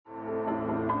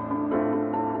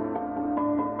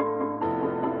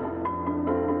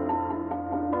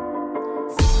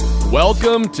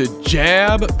Welcome to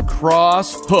Jab,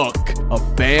 Cross, Hook,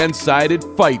 a fan-sided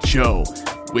fight show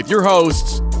with your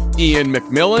hosts, Ian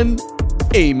McMillan,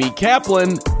 Amy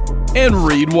Kaplan, and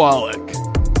Reed Wallach.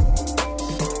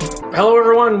 Hello,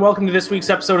 everyone. Welcome to this week's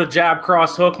episode of Jab,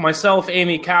 Cross, Hook. Myself,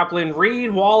 Amy Kaplan. Reed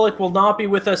Wallach will not be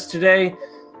with us today.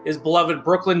 His beloved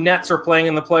Brooklyn Nets are playing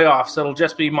in the playoffs. So it'll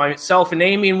just be myself and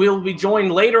Amy, and we will be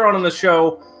joined later on in the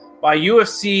show by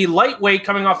UFC lightweight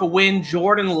coming off a win,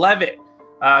 Jordan Leavitt.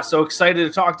 So excited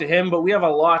to talk to him, but we have a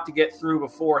lot to get through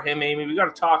before him, Amy. We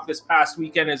got to talk this past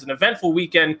weekend is an eventful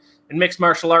weekend in mixed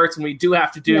martial arts, and we do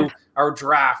have to do our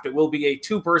draft. It will be a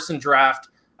two-person draft,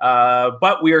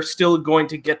 but we are still going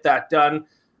to get that done.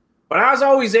 But as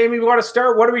always, Amy, we want to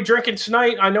start. What are we drinking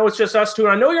tonight? I know it's just us two,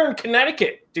 and I know you're in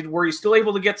Connecticut. Were you still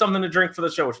able to get something to drink for the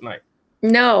show tonight?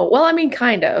 No. Well, I mean,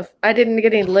 kind of. I didn't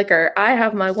get any liquor. I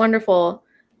have my wonderful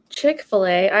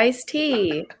Chick-fil-A iced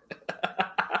tea.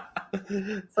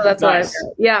 So that's nice.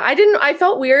 I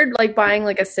felt weird like buying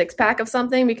like a 6-pack of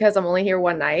something because I'm only here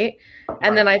one night.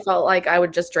 And then I felt like I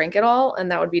would just drink it all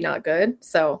and that would be not good.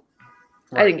 So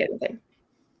I didn't get anything.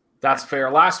 That's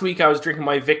fair. Last week I was drinking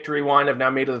my victory wine. I've now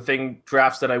made it the thing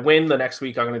drafts that I win. The next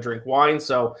week I'm going to drink wine.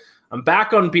 So I'm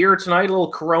back on beer tonight. A little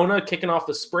Corona kicking off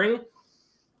the spring.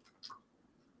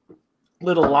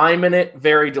 Little lime in it.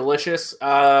 Very delicious.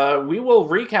 We will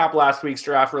recap last week's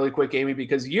draft really quick, Amy,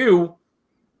 because you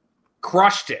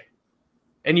crushed it,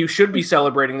 and you should be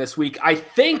celebrating this week. I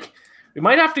think we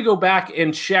might have to go back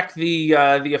and check the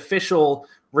official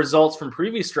results from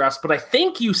previous drafts, but I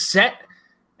think you set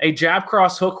a Jab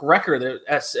Cross Hook record.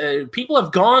 People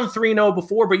have gone 3-0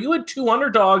 before, but you had two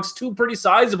underdogs, two pretty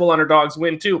sizable underdogs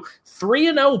win too.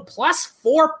 3-0 plus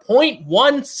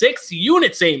 4.16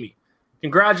 units, Amy.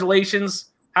 Congratulations.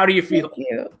 How do you feel? Thank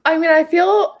you. I mean,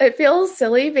 it feels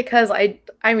silly because I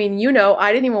didn't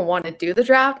even want to do the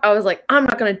draft. I was like, I'm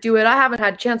not going to do it. I haven't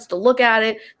had a chance to look at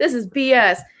it. This is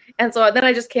BS. And so then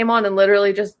I just came on and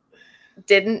literally just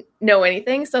didn't know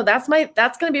anything. So that's going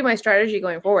to be my strategy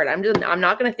going forward. I'm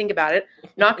not going to think about it. I'm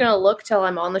not going to look till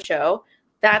I'm on the show.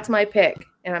 That's my pick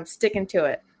and I'm sticking to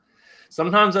it.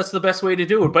 Sometimes that's the best way to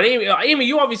do it. But Amy,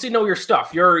 you obviously know your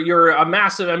stuff. You're a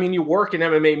massive, you work in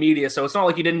MMA media, so it's not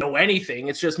like you didn't know anything.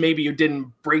 It's just maybe you didn't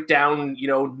break down,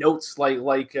 notes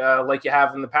like you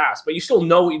have in the past. But you still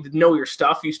know your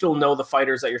stuff. You still know the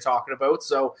fighters that you're talking about.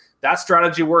 So that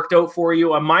strategy worked out for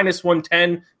you. A minus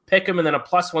 110 pick him, and then a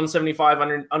plus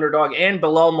 175 underdog, and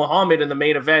Bilal Muhammad in the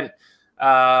main event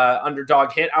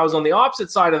underdog hit. I was on the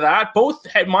opposite side of that. Both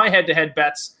had my head-to-head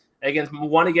bets.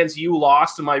 One against you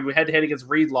lost, and my head-to-head against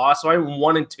Reed lost. So I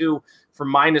went 1-2 for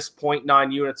minus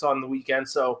 0.9 units on the weekend.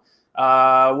 So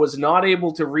was not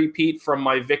able to repeat from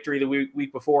my victory the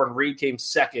week before, and Reed came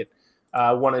second,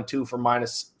 1-2 for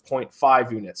minus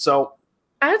 0.5 units. So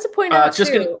I have to point out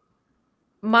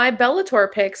my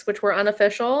Bellator picks, which were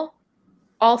unofficial,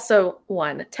 also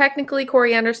won. Technically,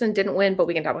 Corey Anderson didn't win, but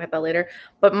we can talk about that later.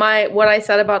 But what I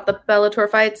said about the Bellator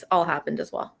fights all happened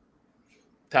as well.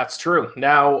 That's true.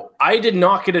 Now, I did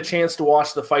not get a chance to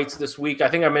watch the fights this week. I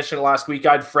think I mentioned it last week.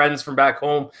 I had friends from back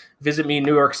home visit me in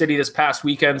New York City this past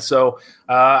weekend, so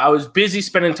I was busy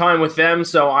spending time with them.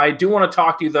 So I do want to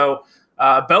talk to you, though,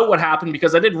 about what happened,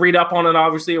 because I did read up on it.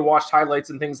 Obviously, I watched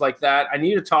highlights and things like that. I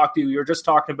need to talk to you. You're just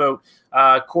talking about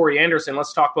Corey Anderson.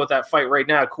 Let's talk about that fight right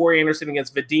now. Corey Anderson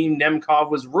against Vadim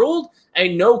Nemkov was ruled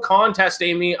a no contest,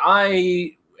 Amy.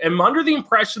 I am under the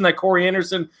impression that Corey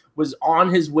Anderson was on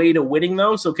his way to winning,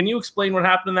 though. So can you explain what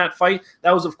happened in that fight?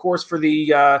 That was, of course, for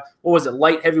the,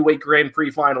 light heavyweight Grand Prix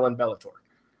final in Bellator.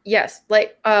 Yes,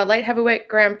 light heavyweight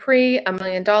Grand Prix, $1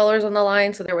 million on the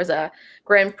line. So there was a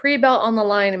Grand Prix belt on the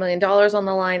line, $1 million on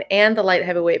the line, and the light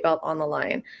heavyweight belt on the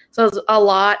line. So it was a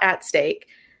lot at stake.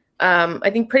 I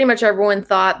think pretty much everyone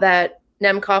thought that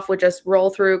Nemkov would just roll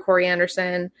through Corey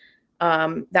Anderson.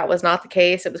 That was not the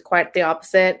case. It was quite the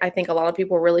opposite. I think a lot of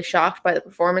people were really shocked by the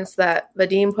performance that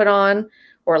Vadim put on,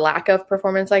 or lack of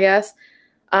performance, I guess.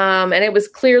 And it was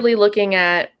clearly looking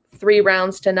at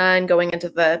 3-0 going into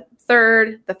the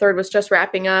third. The third was just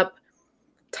wrapping up.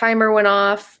 Timer went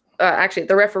off. Actually,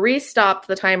 the referee stopped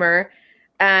the timer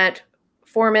at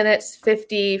 4 minutes,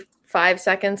 55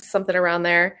 seconds, something around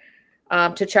there,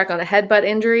 to check on a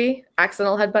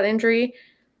accidental headbutt injury.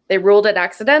 They ruled it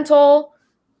accidental.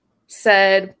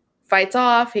 Said fights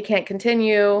off, he can't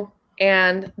continue,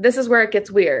 and this is where it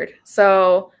gets weird.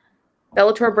 So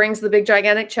Bellator brings the big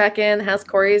gigantic check in, has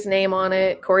Corey's name on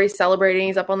it. Corey's celebrating,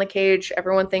 he's up on the cage.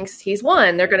 Everyone thinks he's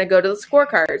won. They're going to go to the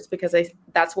scorecards because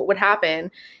that's what would happen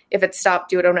if it stopped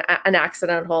due to an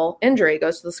accidental injury. It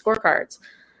goes to the scorecards.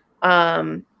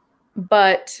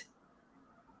 But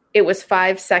it was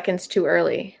 5 seconds too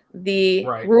early. The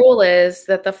Right. rule is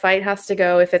that the fight has to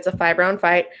go, if it's a 5-round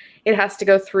fight, it has to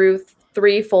go through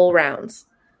 3 full rounds.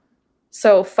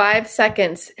 So 5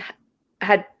 seconds,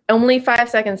 had only 5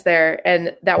 seconds there,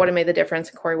 and that would have made the difference,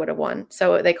 and Corey would have won.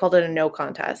 So they called it a no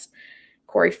contest.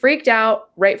 Corey freaked out,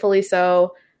 rightfully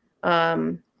so.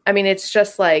 I mean, it's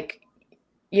just like,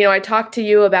 you know, I talked to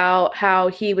you about how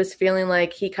he was feeling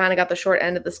like he kind of got the short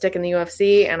end of the stick in the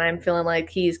UFC, and I'm feeling like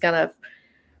he's going to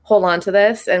hold on to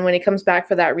this. And when he comes back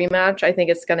for that rematch, I think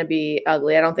it's going to be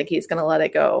ugly. I don't think he's going to let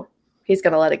it go. He's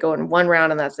going to let it go in 1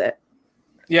 round, and that's it.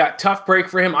 Yeah, tough break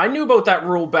for him. I knew about that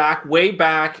rule way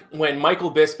back when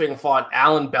Michael Bisping fought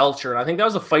Alan Belcher. And I think that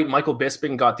was a fight Michael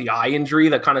Bisping got the eye injury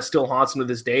that kind of still haunts him to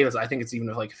this day. I think it's even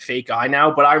like a fake eye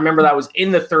now. But I remember that was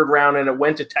in the 3rd round, and it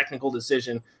went to technical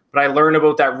decision. But I learned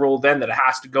about that rule then, that it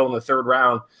has to go in the 3rd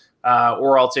round,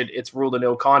 or else it's ruled a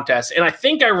no contest. And I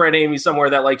think I read, Amy, somewhere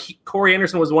that like Corey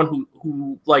Anderson was the one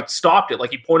who like stopped it.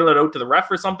 Like he pointed it out to the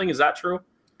ref or something. Is that true?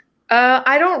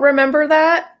 I don't remember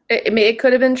that. It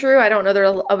could have been true. I don't know.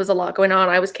 There was a lot going on.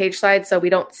 I was cage side, so we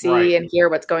don't see and hear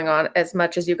what's going on as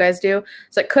much as you guys do.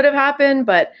 So it could have happened,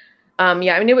 but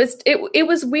yeah, I mean, it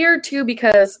was weird too,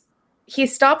 because he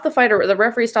stopped the fight, or the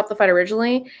referee stopped the fight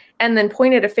originally, and then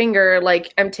pointed a finger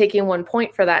like, I'm taking 1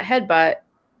 point for that headbutt,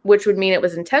 which would mean it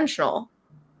was intentional.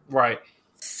 Right.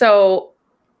 So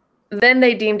then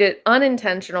they deemed it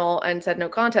unintentional and said no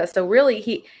contest. So really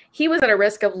he was at a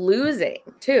risk of losing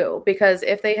too, because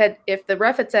if the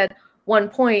ref had said 1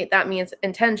 point, that means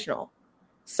intentional.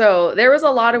 So there was a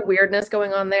lot of weirdness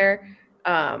going on there.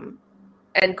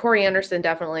 And Corey Anderson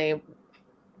definitely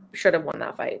should have won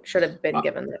that fight, should have been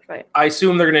given that fight. I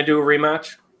assume they're going to do a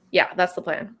rematch. Yeah, that's the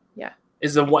plan. Yeah.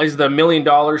 Is the $1 million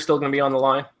still going to be on the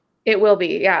line? It will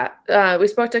be, yeah. We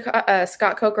spoke to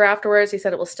Scott Coker afterwards. He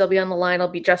said it will still be on the line. It'll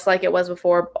be just like it was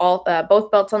before. Both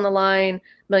belts on the line, $1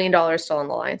 million still on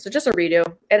the line. So just a redo.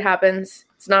 It happens.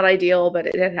 It's not ideal, but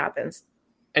it happens.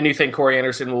 And you think Corey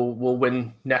Anderson will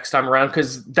win next time around?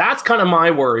 Because that's kind of my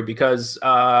worry. Because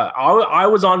I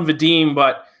was on Vadim,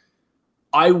 but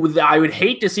I would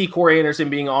hate to see Corey Anderson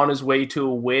being on his way to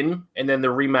a win, and then the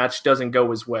rematch doesn't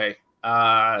go his way.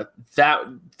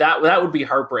 That would be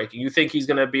heartbreaking. You think he's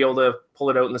going to be able to pull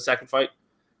it out in the second fight?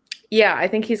 Yeah, I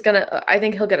think he'll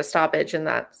get a stoppage in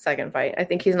that second fight. I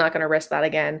think he's not going to risk that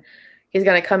again. He's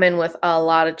going to come in with a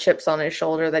lot of chips on his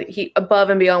shoulder, that he above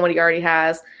and beyond what he already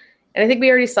has. And I think we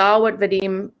already saw what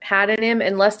Vadim had in him,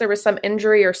 unless there was some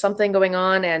injury or something going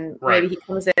on, and maybe he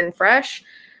comes in fresh.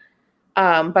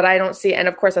 But I don't see, and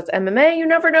of course that's MMA, you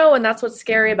never know, and that's what's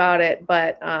scary about it.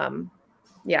 But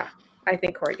yeah, I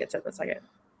think Corey gets it in a second.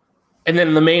 And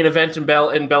then the main event in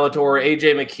Bellator,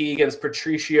 AJ McKee against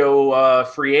Patricio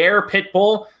Freire,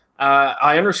 Pitbull.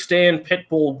 I understand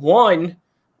Pitbull won.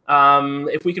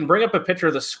 If we can bring up a picture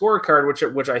of the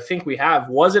scorecard, which I think we have,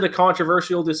 was it a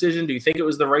controversial decision? Do you think it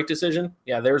was the right decision?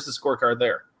 Yeah, there's the scorecard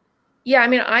there. Yeah, I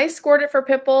mean, I scored it for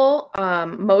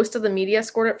Pitbull. Most of the media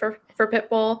scored it for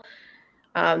Pitbull.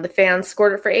 The fans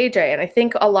scored it for AJ. And I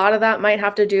think a lot of that might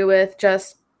have to do with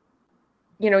just,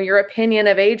 your opinion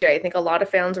of AJ. I think a lot of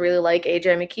fans really like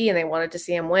AJ McKee and they wanted to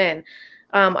see him win.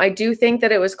 I do think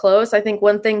that it was close. I think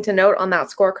one thing to note on that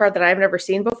scorecard that I've never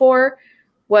seen before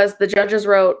was the judges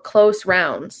wrote close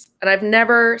rounds. And I've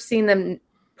never seen them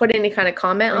put any kind of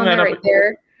comment on there right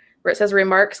there where it says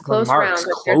remarks close rounds.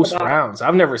 Close rounds.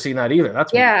 I've never seen that either.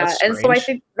 That's and so I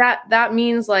think that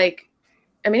means like,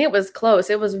 I mean, it was close.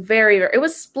 It was it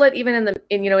was split even in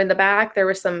the back. There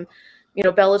was some,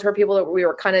 Bellator people that we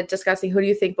were kind of discussing, who do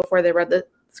you think, before they read the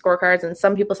scorecards? And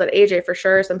some people said AJ for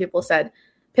sure. Some people said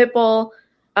Pitbull.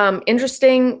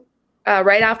 Interesting.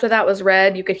 Right after that was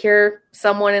read, you could hear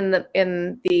someone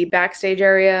in the backstage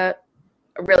area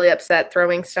really upset,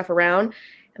 throwing stuff around.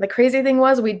 And the crazy thing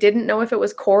was, we didn't know if it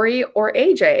was Corey or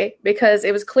AJ, because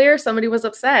it was clear somebody was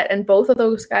upset, and both of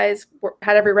those guys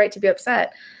had every right to be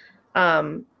upset.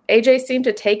 AJ seemed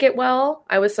to take it well.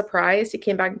 I was surprised. He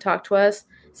came back and talked to us,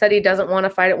 said he doesn't want to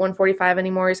fight at 145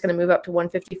 anymore. He's going to move up to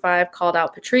 155, called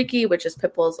out Patricky, which is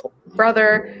Pitbull's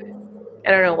brother.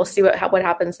 I don't know. We'll see what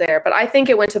happens there. But I think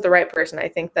it went to the right person. I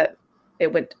think that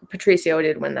Patricio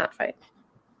did win that fight.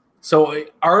 So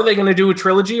are they going to do a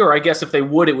trilogy? Or I guess if they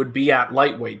would, it would be at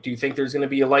lightweight. Do you think there's going to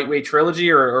be a lightweight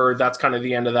trilogy, or that's kind of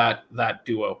the end of that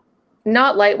duo?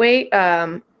 Not lightweight.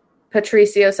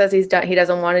 Patricio says he's done. He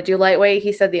doesn't want to do lightweight.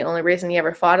 He said the only reason he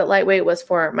ever fought at lightweight was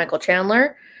for Michael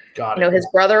Chandler. Got it. His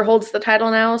brother holds the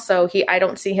title now, so I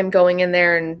don't see him going in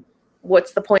there. And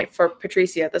what's the point for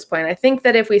Patricio at this point? I think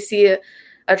that if we see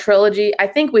a trilogy, I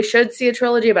think we should see a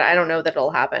trilogy, but I don't know that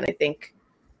it'll happen. I think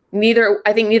neither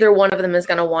one of them is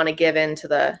going to want to give in to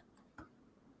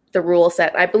the rule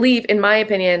set. I believe, in my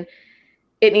opinion,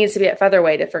 it needs to be at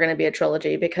featherweight if we're going to be a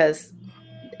trilogy, because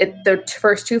the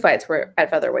first 2 fights were at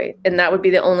featherweight, and that would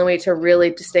be the only way to really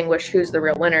distinguish who's the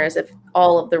real winner, is if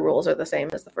all of the rules are the same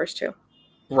as the first 2.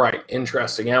 Right.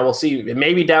 Interesting. Yeah, we'll see.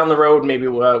 Maybe down the road, maybe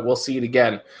we'll see it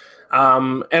again.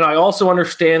 And I also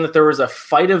understand that there was a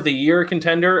fight of the year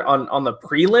contender on the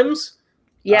prelims.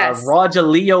 Yes.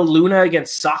 Rogelio Luna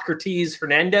against Socrates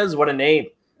Hernandez. What a name.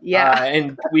 Yeah.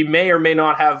 And we may or may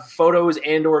not have photos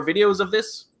and or videos of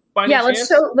this. Yeah, let's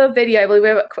show the video. I believe we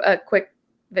have a quick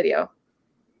video.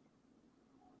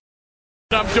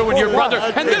 I'm doing your brother,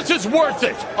 and this is worth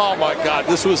it. Oh my God,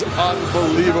 this was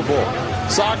unbelievable.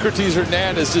 Socrates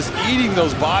Hernandez just eating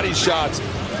those body shots,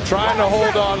 trying to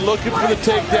hold on, looking for the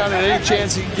takedown at any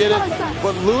chance he can get it.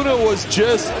 But Luna was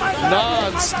just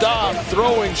non-stop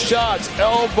throwing shots,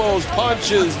 elbows,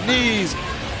 punches, knees.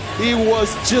 He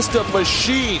was just a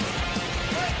machine.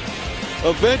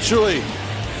 Eventually,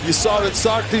 you saw that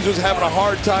Socrates was having a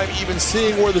hard time even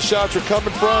seeing where the shots were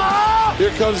coming from.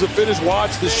 Here comes the finish.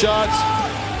 Watch the shots.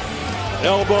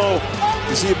 Elbow.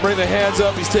 You see him bring the hands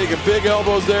up. He's taking big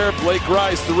elbows there. Blake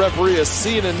Rice, the referee, has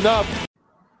seen enough.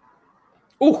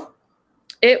 Ooh.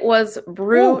 It was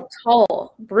brutal. Ooh.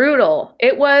 Brutal.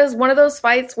 It was one of those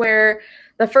fights where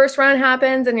the first round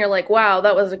happens and you're like, wow,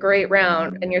 that was a great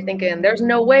round. And you're thinking, there's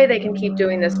no way they can keep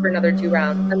doing this for another 2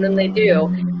 rounds. And then they do.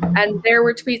 And there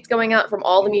were tweets going out from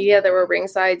all the media that were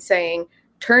ringside saying,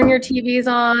 turn your TVs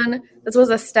on. This was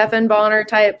a Stephan Bonner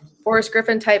type, Forrest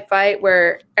Griffin type fight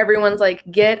where everyone's like,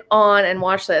 get on and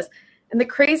watch this. And the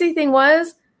crazy thing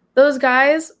was, those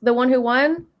guys, the one who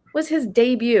won was his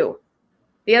debut.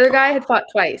 The other guy had fought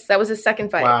twice. That was his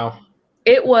second fight. Wow.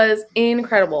 It was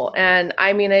incredible. And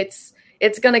I mean, it's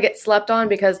going to get slept on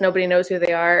because nobody knows who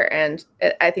they are. And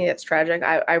I think it's tragic.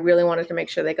 I really wanted to make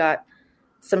sure they got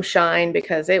some shine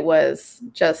because it was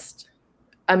just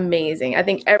amazing. I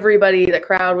think everybody, the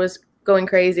crowd was going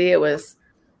crazy. It was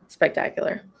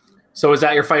spectacular. So is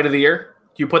that your fight of the year?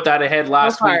 Do you put that ahead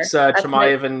last week's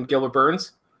Chimaev and Gilbert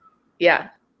Burns? Yeah,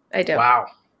 I do. Wow.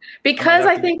 Because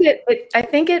I think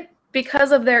it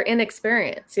because of their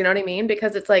inexperience, you know what I mean?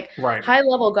 Because it's like high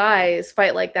level guys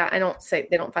fight like that. I don't say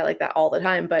they don't fight like that all the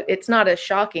time, but it's not as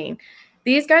shocking.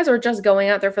 These guys were just going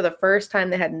out there for the first time.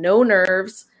 They had no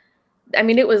nerves. I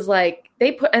mean, it was like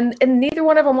they put, and neither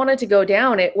one of them wanted to go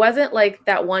down. It wasn't like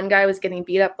that one guy was getting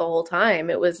beat up the whole time.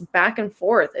 It was back and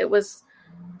forth. It was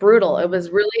brutal. It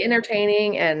was really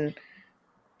entertaining. And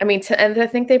I mean, and I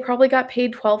think they probably got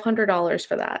paid $1,200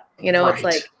 for that. You know, It's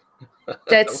like,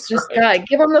 that's just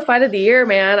give them the fight of the year,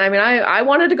 man. I mean, I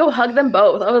wanted to go hug them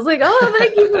both. I was like, oh,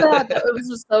 thank you for that. It was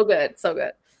just so good. So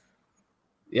good.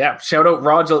 Yeah. Shout out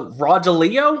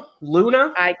Rogelio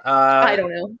Luna. I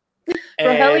don't know.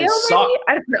 Rogelio,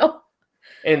 I don't know.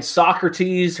 And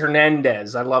Socrates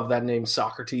Hernandez. I love that name,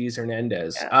 Socrates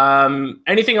Hernandez. Yeah.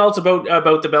 Anything else about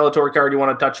the Bellator card you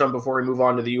want to touch on before we move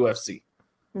on to the UFC?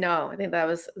 No, I think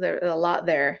there's a lot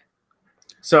there.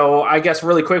 So I guess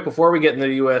really quick before we get into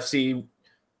the UFC,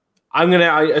 I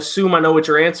assume I know what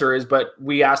your answer is, but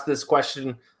we asked this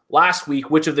question last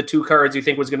week. Which of the 2 cards you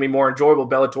think was going to be more enjoyable,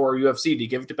 Bellator or UFC? Do you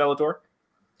give it to Bellator?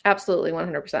 Absolutely,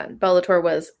 100%. Bellator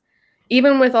was,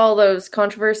 even with all those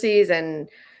controversies and,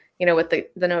 you know, with the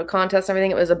no contest and everything,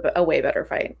 it was a way better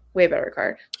fight, way better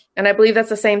card. And I believe that's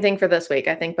the same thing for this week.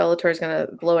 I think Bellator is going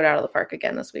to blow it out of the park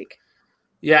again this week.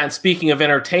 Yeah, and speaking of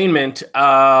entertainment,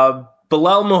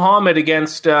 Belal Muhammad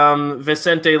against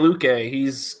Vicente Luque.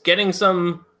 He's getting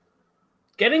some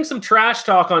trash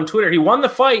talk on Twitter. He won the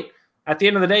fight. At the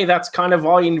end of the day, that's kind of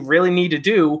all you really need to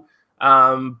do.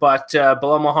 But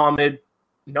Belal Muhammad,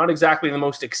 not exactly the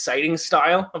most exciting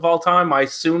style of all time. I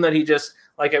assume that he just,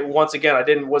 once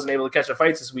again, wasn't able to catch the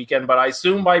fights this weekend, but I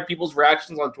assume by people's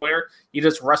reactions on Twitter, he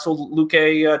just wrestled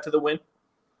Luque to the win.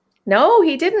 No,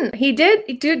 he didn't. He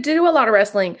did do a lot of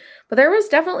wrestling, but there was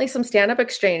definitely some stand-up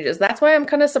exchanges. That's why I'm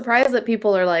kind of surprised that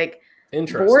people are like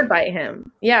bored by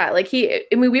him. Yeah, like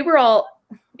we were all,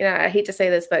 you know, I hate to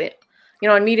say this, but you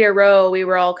know, on Media Row, we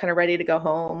were all kind of ready to go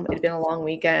home. It'd been a long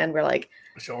weekend. We're like,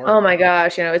 sure. Oh my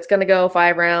gosh, you know, it's going to go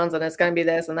 5 rounds and it's going to be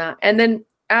this and that. And then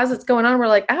as it's going on, we're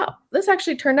like, oh, this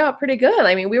actually turned out pretty good.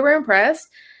 I mean, we were impressed.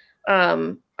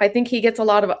 I think he gets a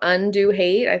lot of undue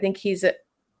hate. I think he's,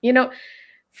 you know,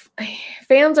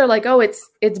 fans are like, oh,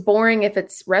 it's boring if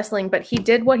it's wrestling, but he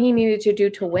did what he needed to do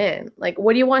to win. Like,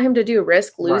 what do you want him to do?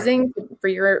 Risk losing for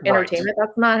your entertainment?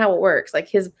 That's not how it works. Like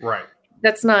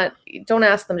that's not, don't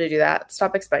ask them to do that.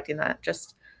 Stop expecting that.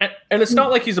 Just, and it's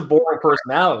not like he's a boring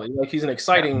personality. Like, he's an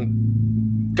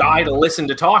exciting guy to listen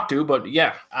to talk to, but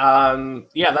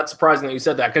that's surprising that you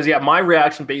said that, because my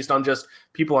reaction based on just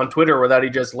people on Twitter were that he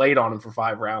just laid on him for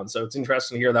 5 rounds. So it's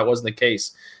interesting to hear that wasn't the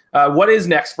case. What is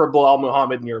next for Belal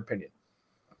Muhammad in your opinion?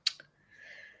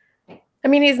 I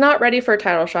mean, he's not ready for a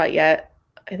title shot yet.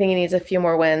 I think he needs a few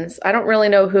more wins. I don't really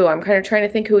know who. I'm kind of trying to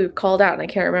think who we called out, and I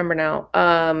can't remember now.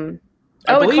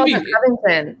 We called out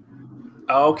Covington.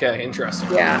 Oh, okay,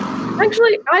 interesting. Yeah.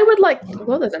 Actually, I would like...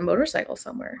 Well, there's a motorcycle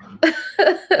somewhere.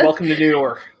 Welcome to New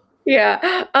York. Yeah.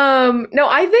 No,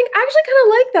 I think I actually kind of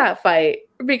like that fight,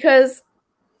 because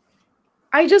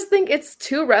I just think it's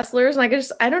 2 wrestlers, and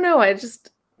I don't know.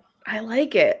 I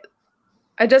like it.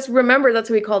 I just remember that's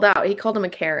who he called out. He called him a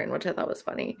Karen, which I thought was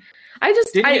funny. I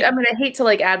hate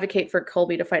to advocate for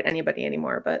Colby to fight anybody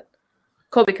anymore, but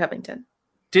Colby Covington.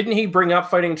 Didn't he bring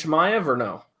up fighting Chimaev or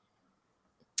no?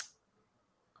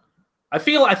 I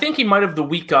think he might have the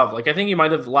week of. I think he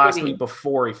might have last week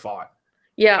before he fought.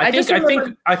 Yeah, I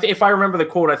think if I remember the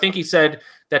quote, I think he said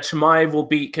that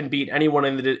Chimaev can beat anyone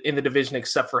in the division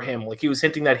except for him. He was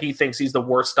hinting that he thinks he's the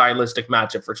worst stylistic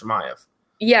matchup for Chimaev.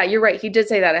 Yeah, you're right. He did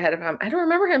say that ahead of time. I don't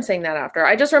remember him saying that after.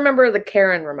 I just remember the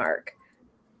Karen remark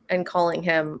and calling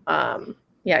him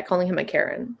a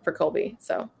Karen for Colby.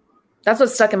 So that's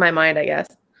what stuck in my mind, I guess.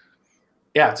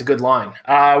 Yeah, it's a good line.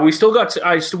 We still want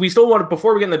to,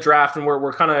 before we get in the draft, and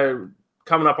we're kind of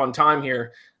coming up on time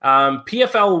here.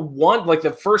 PFL 1,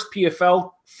 the first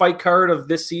PFL fight card of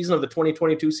this season, of the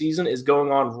 2022 season, is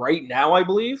going on right now, I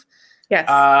believe. Yes.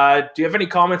 Do you have any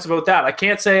comments about that? I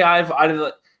can't say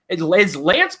is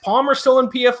Lance Palmer still in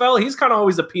PFL? He's kind of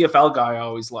always the PFL guy I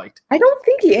always liked. I don't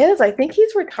think he is. I think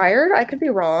he's retired. I could be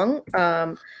wrong.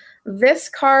 This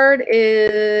card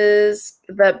is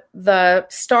the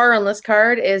star on this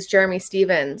card is Jeremy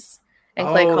Stevens and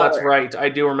Clay Collard. That's right. I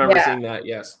do remember seeing that.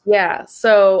 Yes. Yeah.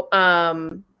 So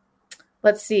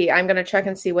let's see. I'm gonna check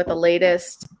and see what the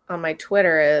latest on my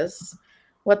Twitter is.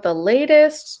 What the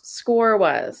latest score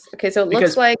was. Okay, so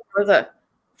looks like there was a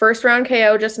first round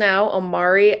KO just now.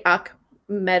 Omari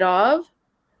Akhmedov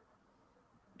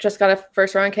just got a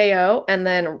first round KO, and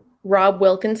then Rob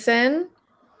Wilkinson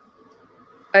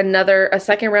a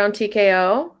second round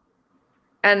TKO,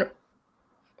 and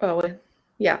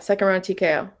second round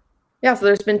TKO. Yeah, so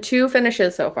there's been 2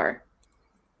 finishes so far.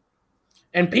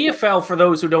 And PFL, for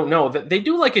those who don't know, that they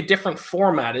do a different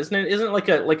format, isn't it? Isn't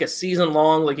it like a season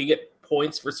long? You get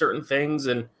points for certain things,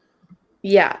 and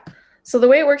yeah. So the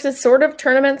way it works is sort of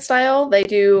tournament style. They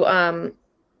do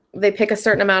they pick a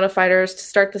certain amount of fighters to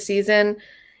start the season,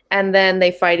 and then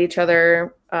they fight each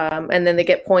other. And then they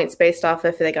get points based off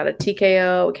if they got a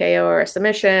TKO, KO, or a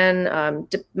submission.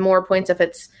 More points if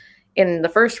it's in the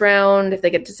first round, if they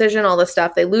get decision, all this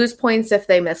stuff. They lose points if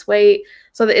they miss weight.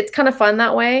 So it's kind of fun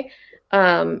that way.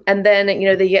 And then,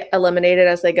 they get eliminated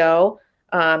as they go.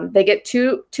 They get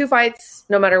two fights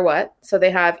no matter what. So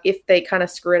they have, if they kind of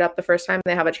screw it up the first time,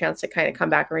 they have a chance to kind of come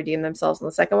back and redeem themselves in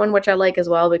the second one, which I like as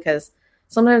well, because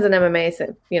sometimes in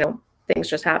MMA, things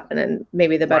just happen and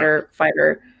maybe the better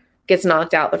fighter gets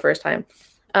knocked out the first time.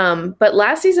 But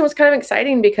last season was kind of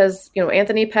exciting because,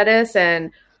 Anthony Pettis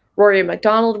and Rory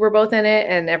McDonald were both in it,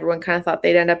 and everyone kind of thought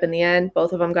they'd end up in the end.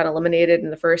 Both of them got eliminated in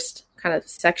the first kind of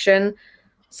section.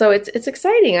 So it's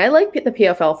exciting. I like the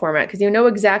PFL format because you know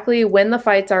exactly when the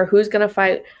fights are, who's going to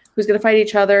fight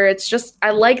each other. It's just,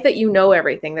 I like that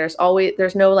everything. There's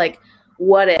no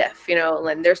what if,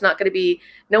 and there's not going to be,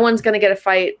 no one's going to get a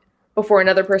fight before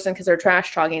another person because they're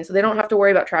trash talking, so they don't have to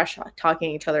worry about trash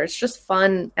talking each other. It's just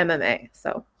fun MMA,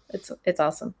 so it's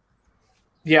awesome.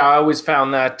 Yeah, I always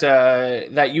found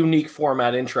that unique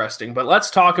format interesting. But let's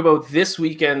talk about this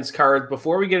weekend's cards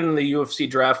before we get into the UFC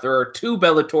draft. There are 2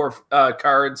 Bellator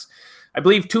cards. I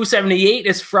believe 278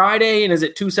 is Friday, and is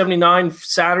it 279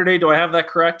 Saturday? Do I have that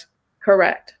correct?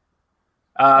 Correct.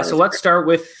 So let's start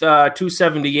with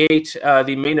 278.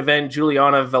 The main event: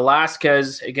 Juliana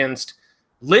Velasquez against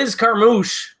Liz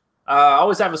Carmouche. I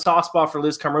always have a soft spot for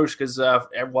Liz Carmouche because,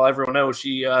 everyone knows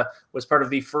she was part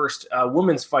of the first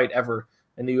women's fight ever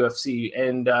in the UFC,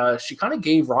 and she kind of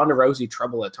gave Ronda Rousey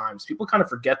trouble at times. People kind of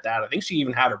forget that. I think she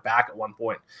even had her back at one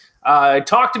point.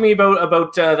 Talk to me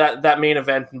about that main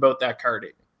event and about that card.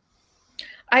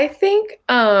 I think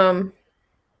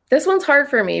this one's hard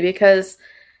for me because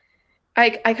I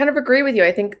kind of agree with you.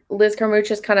 I think Liz Carmouche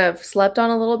has kind of slept on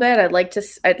a little bit. I'd like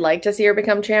to see her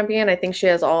become champion. I think she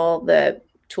has all the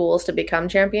tools to become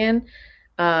champion.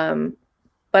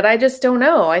 But I just don't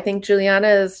know. I think Juliana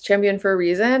is champion for a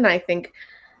reason. I think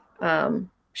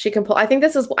she can pull. I think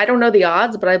this is, I don't know the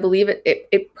odds, but I believe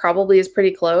it probably is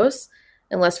pretty close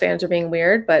unless fans are being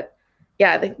weird. But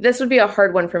yeah, this would be a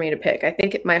hard one for me to pick. I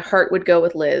think my heart would go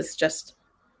with Liz just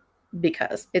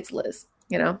because it's Liz,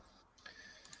 you know?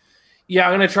 Yeah,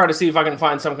 I'm going to try to see if I can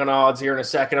find some kind of odds here in a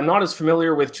second. I'm not as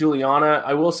familiar with Juliana.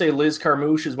 I will say Liz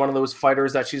Carmouche is one of those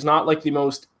fighters that she's not like the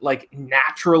most like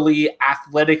naturally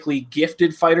athletically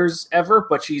gifted fighters ever,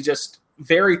 but she's just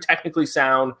very technically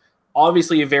sound,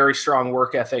 obviously a very strong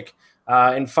work ethic,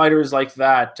 and fighters like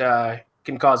that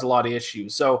can cause a lot of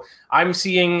issues. So I'm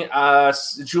seeing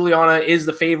Juliana is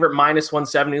the favorite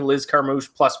 -170, Liz Carmouche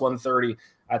 +130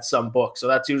 at some book. So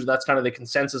that's kind of the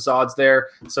consensus odds there.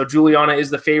 So Juliana is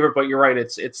the favorite, but you're right.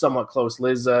 It's somewhat close.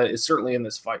 Liz is certainly in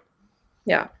this fight.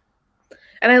 Yeah.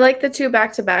 And I like the 2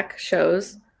 back-to-back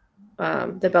shows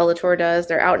that Bellator does.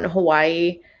 They're out in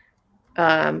Hawaii.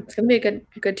 It's going to be a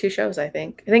good 2 shows, I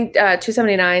think. I think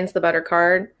 279 is the better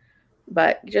card,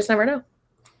 but you just never know.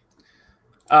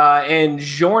 And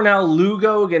Jornal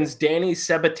Lugo against Danny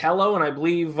Sabatello. And I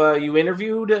believe you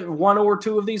interviewed 1 or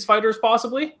 2 of these fighters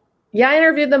possibly? Yeah, I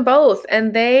interviewed them both,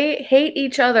 and they hate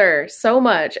each other so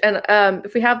much. And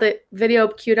if we have the video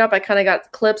queued up, I kind of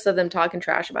got clips of them talking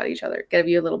trash about each other. Give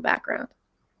you a little background.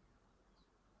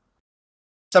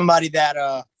 Somebody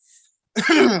that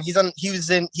he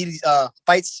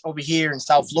fights over here in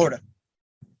South Florida.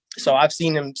 So I've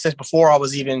seen him since before I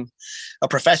was even a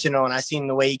professional, and I've seen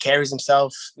the way he carries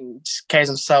himself.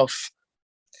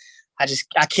 I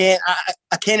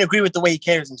can't agree with the way he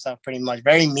carries himself pretty much.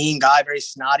 Very mean guy, very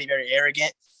snotty, very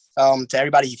arrogant to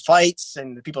everybody he fights,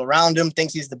 and the people around him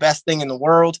thinks he's the best thing in the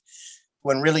world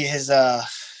when really his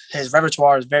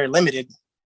repertoire is very limited.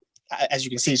 As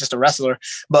you can see, he's just a wrestler,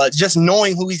 but just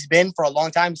knowing who he's been for a long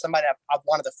time, somebody I've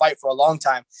wanted to fight for a long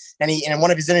time. And in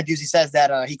one of his interviews, he says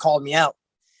that he called me out.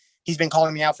 He's been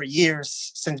calling me out for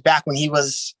years, since back when he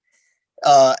was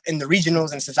in the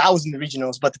regionals and since I was in the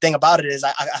regionals. But the thing about it is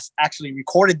I actually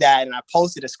recorded that and I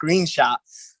posted a screenshot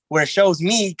where it shows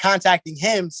me contacting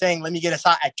him saying, let me get a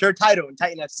shot at your title in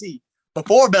Titan FC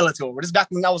before Bellator. This is back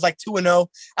when I was like 2-0.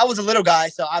 I was a little guy,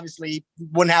 so obviously he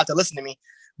wouldn't have to listen to me,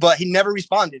 but he never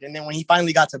responded. And then when he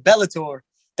finally got to Bellator,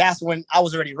 that's when I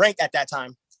was already ranked at that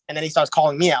time. And then he starts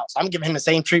calling me out. So I'm giving him the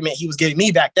same treatment he was giving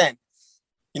me back then.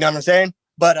 You know what I'm saying?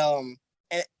 But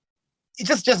it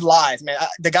just lies, man.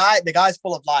 The guy's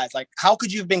full of lies. Like, how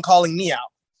could you have been calling me out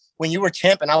when you were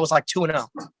champ and I was like 2-0?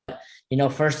 You know,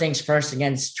 first things first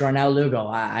against Jornal Lugo.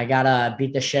 I gotta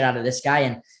beat the shit out of this guy,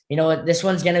 and you know what? This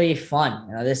one's gonna be fun.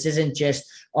 You know, this isn't just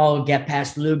get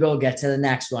past Lugo, get to the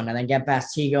next one, and then get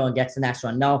past Higo and get to the next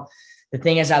one. No. The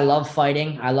thing is, I love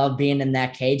fighting. I love being in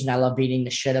that cage, and I love beating the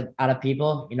shit out of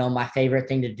people. You know, my favorite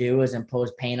thing to do is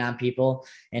impose pain on people,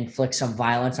 inflict some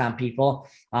violence on people.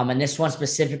 And this one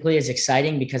specifically is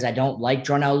exciting because I don't like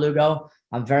Jornal Lugo.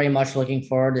 I'm very much looking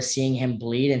forward to seeing him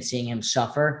bleed and seeing him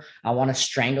suffer. I want to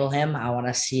strangle him. I want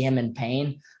to see him in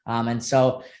pain. And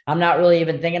so I'm not really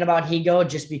even thinking about Higo,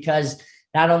 just because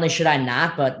not only should I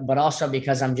not, but also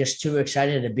because I'm just too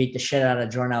excited to beat the shit out of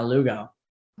Jornal Lugo.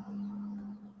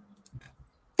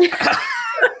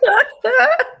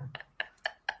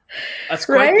 That's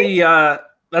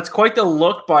quite the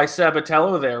look by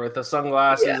Sabatello there with the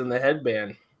sunglasses and the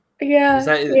headband. Yeah. Is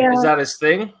that his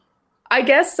thing? I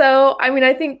guess so. I mean,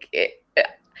 I think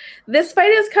this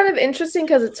fight is kind of interesting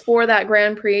because it's for that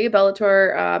Grand Prix,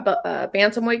 Bellator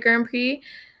Bantamweight Grand Prix.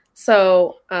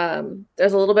 So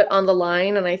there's a little bit on the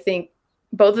line, and I think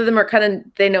both of them are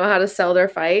they know how to sell their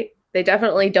fight. They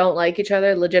definitely don't like each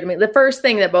other legitimately. The first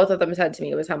thing that both of them said to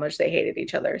me was how much they hated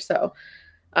each other. So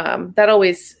that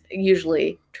always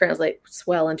usually translates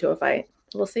well into a fight.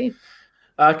 We'll see.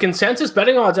 Consensus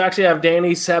betting odds actually have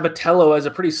Danny Sabatello as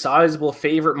a pretty sizable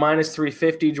favorite,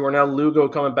 -350. Jornal Lugo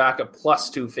coming back at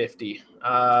 +250.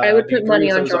 I would put money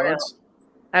on Jornal.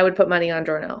 I would put money on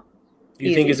Jornal.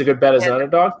 You think he's a good bet as an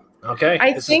underdog? Okay.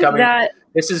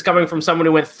 This is coming from someone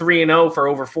who went 3-0 for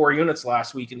over 4 units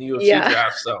last week in the UFC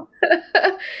draft. So,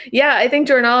 yeah, I think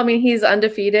Jornal. I mean, he's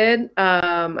undefeated.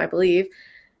 I believe.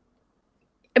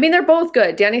 I mean, they're both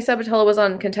good. Danny Sabatello was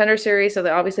on Contender Series, so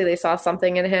obviously they saw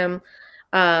something in him.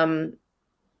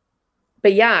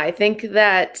 But yeah, I think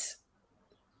that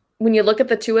when you look at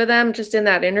the two of them, just in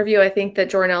that interview, I think that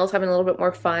Jornal is having a little bit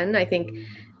more fun. I think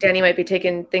Danny might be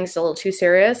taking things a little too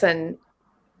serious, and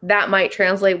that might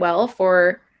translate well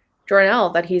for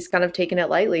Jornal, that he's kind of taking it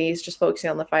lightly. He's just focusing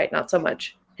on the fight, not so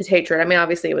much his hatred. I mean,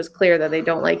 obviously it was clear that they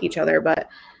don't like each other, but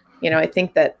I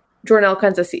think that Jornal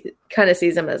kind of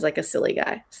sees him as like a silly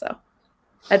guy. So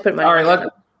I'd put money. All right,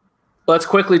 let's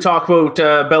quickly talk about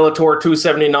Bellator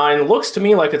 279. Looks to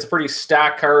me like it's a pretty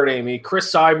stacked card, Amy.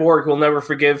 Chris Cyborg will never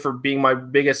forgive for being my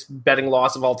biggest betting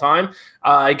loss of all time,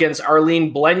 against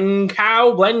Arlene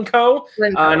Blencowe,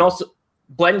 and also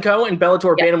Blencowe and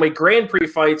Bellator Bantamweight Grand Prix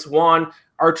fights. Juan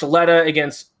Archuleta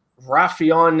against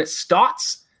Rafion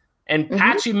Stotts, and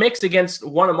Patchy Mix against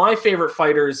one of my favorite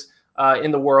fighters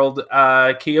in the world,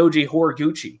 Kyoji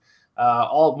Horiguchi.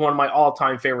 One of my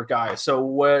all-time favorite guys.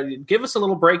 So give us a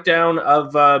little breakdown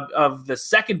of the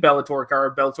second Bellator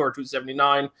card, Bellator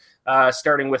 279,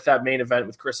 starting with that main event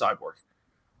with Chris Cyborg.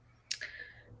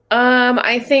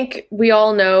 I think we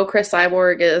all know Chris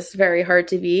Cyborg is very hard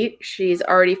to beat. She's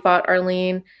already fought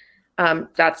Arlene.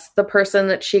 That's the person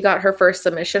that she got her first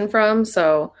submission from.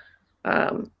 So,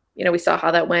 we saw how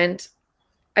that went.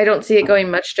 I don't see it going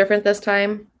much different this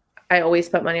time. I always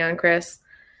put money on Chris.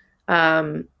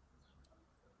 The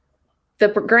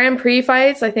Grand Prix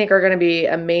fights, I think, are going to be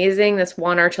amazing. This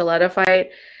Juan Archuleta fight,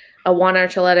 Juan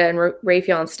Archuleta and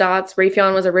Rafion Stotts.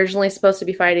 Rafion was originally supposed to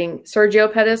be fighting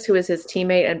Sergio Pettis, who is his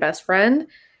teammate and best friend.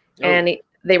 Oh. And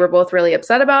they were both really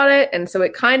upset about it. And so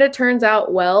it kind of turns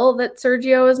out well that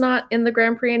Sergio is not in the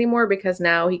Grand Prix anymore, because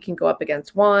now he can go up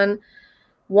against Juan.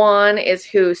 Juan is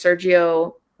who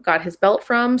Sergio got his belt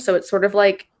from. So it's sort of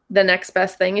like the next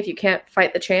best thing. If you can't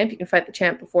fight the champ, you can fight the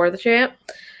champ before the champ.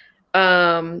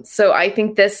 So I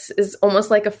think this is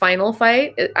almost like a final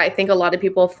fight. I think a lot of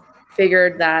people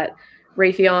figured that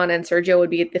Rafion and Sergio would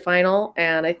be at the final.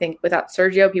 And I think without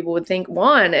Sergio, people would think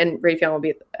Juan and Rafion will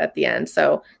be at the end.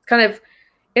 So it's kind of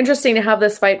interesting to have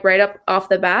this fight right up off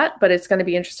the bat, but it's going to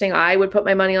be interesting. I would put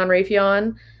my money on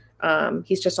Rafion.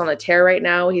 He's just on a tear right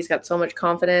now. He's got so much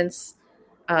confidence.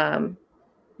 I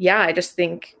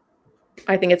think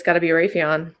it's got to be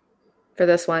Rafion for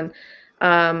this one.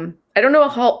 I don't know a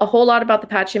whole lot about the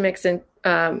Patchy Mix and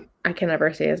I can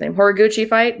never say his name, Horiguchi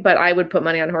fight, but I would put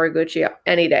money on Horiguchi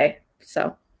any day.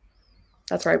 So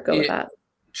that's where I'd go with that.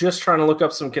 Just trying to look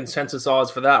up some consensus odds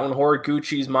for that one.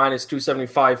 Horiguchi's minus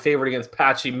 275 favorite against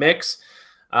Patchy Mix.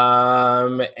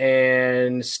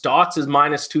 And Stotts is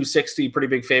minus 260, pretty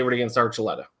big favorite against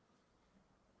Archuleta.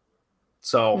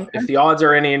 So if the odds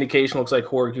are any indication, looks like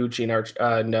Horiguchi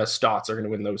and Stotts are going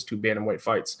to win those two bantamweight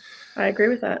fights. I agree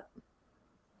with that.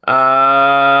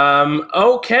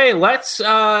 Okay, let's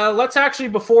actually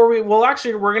we're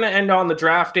going to end on the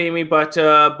draft, Amy,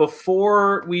 but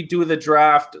before we do the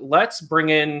draft, let's bring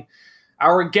in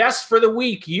our guest for the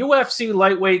week, UFC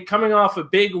lightweight, coming off a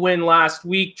big win last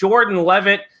week. Jordan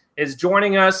Levitt is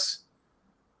joining us.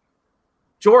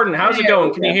 Jordan, how's it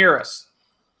going? Can you hear us?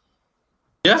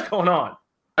 Yeah. What's going on?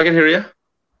 I can hear you.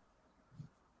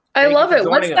 I love it.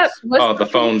 What's that? The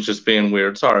phone's just being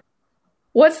weird. Sorry.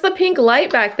 What's the pink light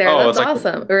back there? That's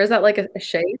awesome. Or is that like a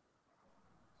shade?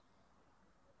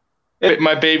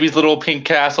 My baby's little pink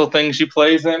castle thing she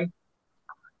plays in.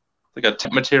 Like a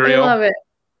tip material. I love it.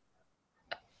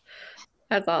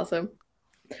 That's awesome.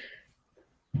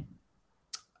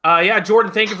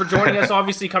 Jordan, thank you for joining us.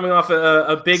 Obviously coming off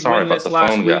a big win this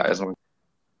last week. Guys.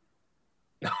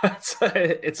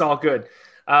 It's all good.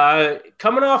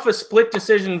 Coming off a split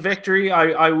decision victory,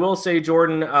 I will say,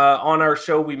 Jordan, on our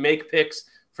show, we make picks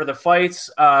for the fights.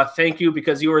 Thank you,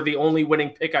 because you were the only winning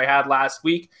pick I had last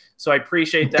week. So I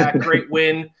appreciate that. Great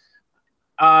win.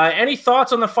 Any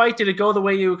thoughts on the fight? Did it go the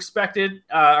way you expected?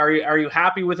 Are you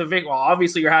happy with the victory? Well,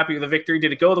 obviously you're happy with the victory.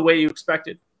 Did it go the way you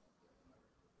expected?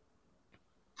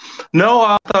 No,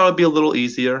 I thought it would be a little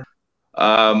easier.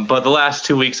 But the last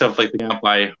 2 weeks of the camp,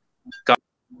 I got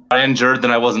injured,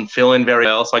 then I wasn't feeling very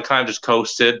well, so I kind of just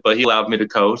coasted, but he allowed me to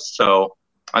coast, so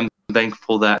I'm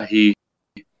thankful that he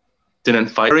didn't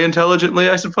fight very intelligently,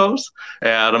 I suppose,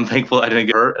 and I'm thankful I didn't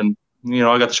get hurt, and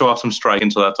I got to show off some striking,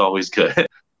 so that's always good.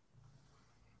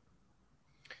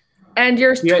 And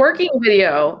your twerking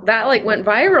video, that went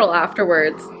viral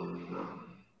afterwards.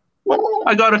 Well,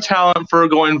 I got a talent for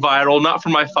going viral, not for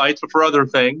my fights, but for other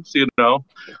things,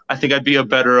 I think I'd be a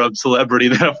better celebrity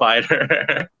than a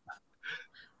fighter.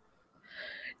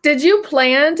 Did you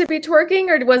plan to be twerking,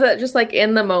 or was that just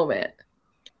in the moment?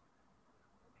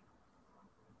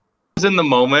 It was in the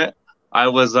moment. I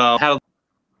was had a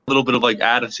little bit of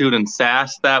attitude and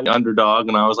sass, that underdog,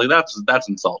 and I was like, that's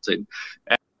insulting.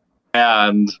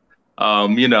 And just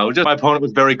my opponent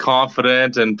was very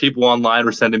confident, and people online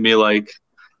were sending me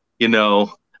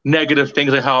negative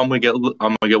things, like how I'm gonna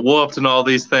get whooped and all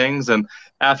these things. And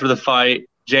after the fight,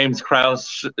 James Krause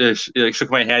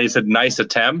shook my hand. He said, "Nice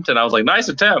attempt," and I was like, "Nice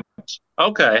attempt?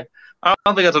 Okay, I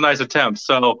don't think that's a nice attempt."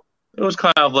 So it was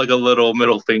kind of like a little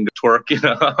middle finger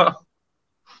twerk,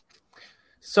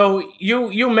 So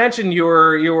you mentioned you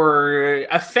were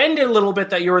offended a little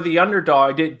bit that you were the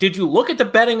underdog. Did you look at the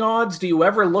betting odds? Do you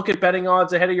ever look at betting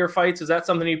odds ahead of your fights? Is that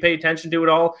something you pay attention to at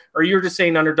all, or you're just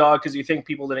saying underdog because you think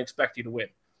people didn't expect you to win?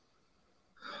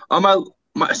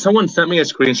 Someone sent me a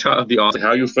screenshot of the odds.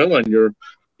 How you feeling?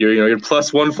 You're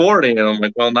plus 140, and I'm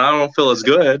like, well, now I don't feel as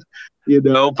good,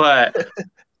 but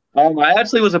I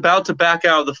actually was about to back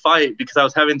out of the fight because I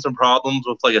was having some problems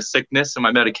with like a sickness and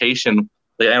my medication.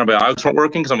 The antibiotics weren't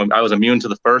working because I was immune to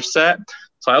the first set.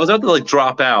 So I was about to like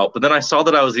drop out, but then I saw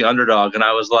that I was the underdog and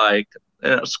I was like,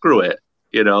 screw it.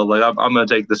 Like I'm going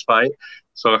to take this fight.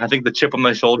 So I think the chip on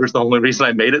my shoulder is the only reason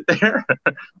I made it there.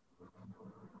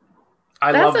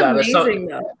 I That's love that. amazing,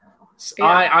 though. Yeah.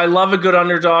 I love a good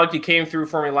underdog. You came through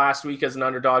for me last week as an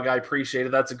underdog. I appreciate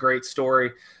it. That's a great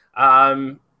story.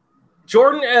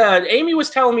 Jordan, Amy was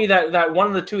telling me that one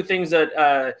of the two things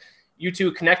that you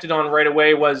two connected on right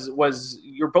away was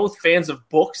you're both fans of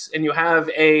books, and you have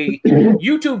a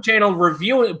YouTube channel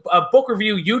a book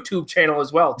review YouTube channel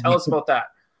as well. Tell us about that.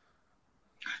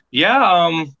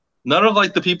 Yeah, none of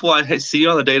like the people I see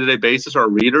on a day-to-day basis are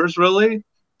readers really.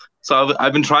 So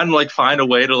I've been trying to like find a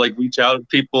way to like reach out to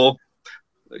people,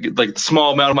 like the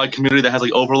small amount of my community that has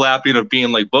like overlapping of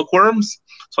being like bookworms.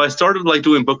 So I started like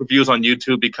doing book reviews on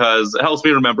YouTube because it helps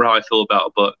me remember how I feel about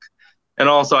a book. And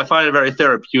also I find it very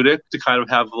therapeutic to kind of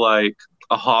have like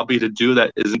a hobby to do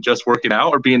that isn't just working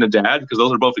out or being a dad, because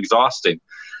those are both exhausting.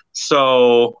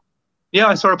 So yeah,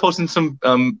 I started posting some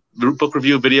book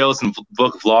review videos and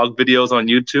book vlog videos on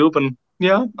YouTube. And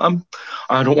yeah,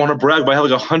 I don't want to brag, but I have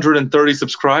like 130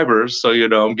 subscribers. So,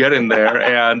 I'm getting there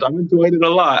and I'm enjoying it a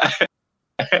lot.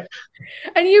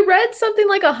 And you read something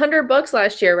like 100 books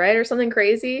last year, right? Or something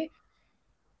crazy?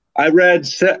 I read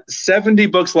 70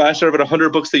 books last year, I read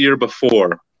 100 books the year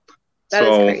before. That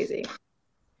is crazy.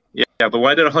 Yeah, but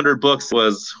why I did 100 books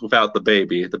was without the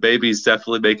baby. The baby's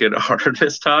definitely making it harder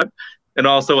this time. And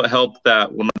also it helped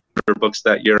that 100 books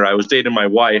that year, I was dating my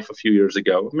wife a few years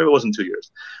ago. Maybe it wasn't 2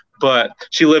 years. But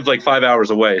she lived like 5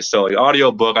 hours away. So like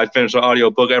audiobook, I finished an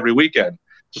audiobook every weekend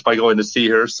just by going to see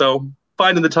her. So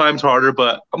finding the time's harder,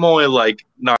 but I'm only like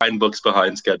 9 books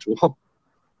behind schedule.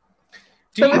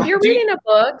 So if you're reading a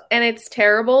book and it's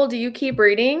terrible, do you keep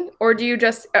reading, or do you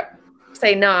just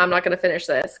say, no, I'm not going to finish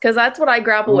this? Because that's what I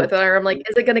grapple with. And I'm like,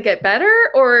 is it going to get better,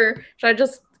 or should I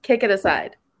just kick it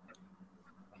aside?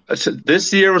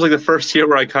 This year was like the first year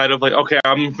where I kind of like, okay,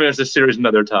 I'm going to finish this series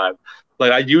another time.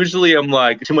 Like I usually am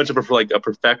like too much of a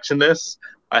perfectionist.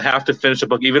 I have to finish a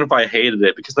book even if I hated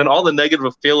it, because then all the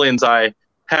negative feelings I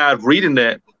had reading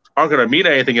it aren't going to mean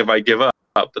anything if I give up.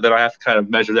 But then I have to kind of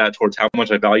measure that towards how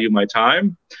much I value my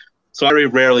time. So I very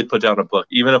rarely put down a book,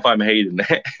 even if I'm hating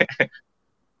it.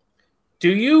 Do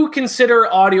you consider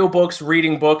audiobooks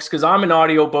reading books? Because I'm an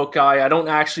audiobook guy. I don't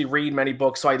actually read many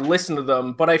books, so I listen to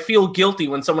them. But I feel guilty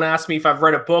when someone asks me if I've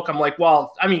read a book. I'm like,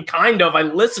 well, I mean, kind of. I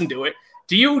listen to it.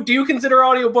 Do you consider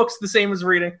audiobooks the same as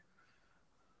reading?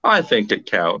 I think it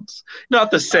counts.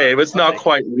 Not the same. It's not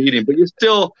quite reading, but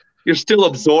you're still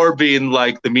absorbing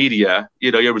like the media.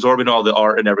 You're absorbing all the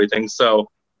art and everything.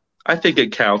 So I think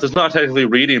it counts. It's not technically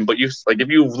reading, but if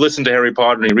you listen to Harry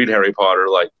Potter and you read Harry Potter,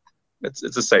 like it's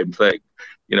the same thing.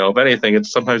 If anything,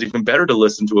 it's sometimes even better to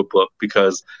listen to a book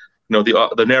because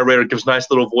the narrator gives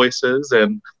nice little voices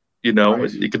and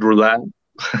right. You could relax.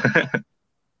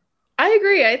 I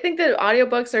agree. I think that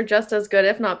audiobooks are just as good,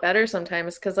 if not better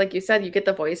sometimes, because like you said, you get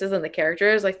the voices and the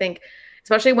characters. I think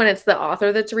especially when it's the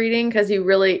author that's reading, because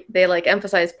they like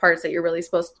emphasize parts that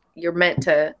you're meant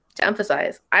to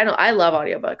emphasize. I love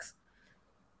audiobooks.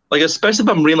 Like especially if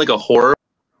I'm reading like a horror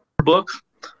book,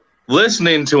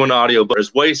 listening to an audiobook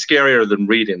is way scarier than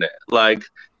reading it. Like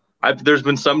there's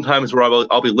been some times where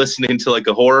I'll be listening to like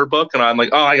a horror book and I'm like,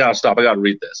 oh, I gotta stop. I gotta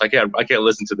read this. I can't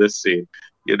listen to this scene.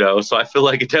 So I feel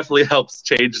like it definitely helps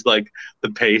change like the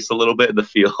pace a little bit and the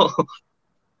feel.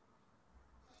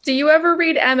 Do you ever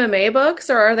read MMA books,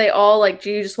 or are they all like,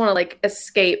 do you just want to like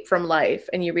escape from life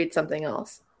and you read something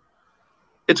else?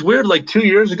 It's weird. Like 2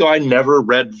 years ago, I never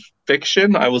read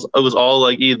fiction. It was all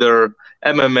like either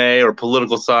MMA or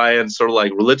political science or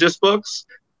like religious books.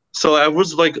 So I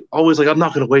was like, always like, I'm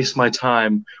not going to waste my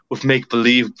time with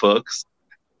make-believe books.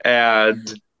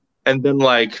 And then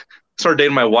like started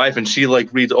dating my wife, and she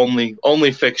like reads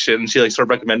only fiction. She like started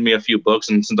recommending me a few books.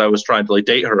 And since I was trying to like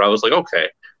date her, I was like, okay,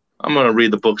 I'm going to read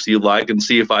the books you like and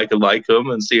see if I could like them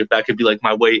and see if that could be like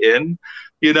my way in,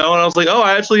 And I was like, oh,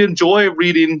 I actually enjoy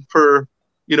reading for,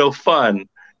 fun.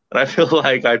 And I feel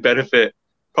like I benefit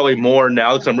probably more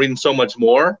now because I'm reading so much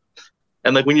more.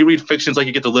 And like when you read fiction, it's like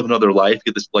you get to live another life,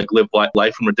 you get to like live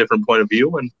life from a different point of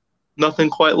view, and nothing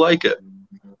quite like it.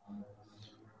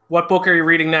 What book are you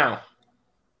reading now?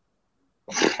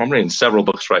 I'm reading several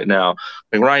books right now.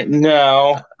 Like right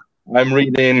now, I'm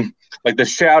reading like The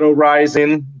Shadow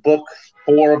Rising, book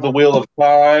 4 of the Wheel of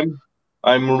Time.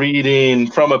 I'm reading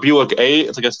From a Buick 8.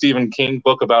 It's like a Stephen King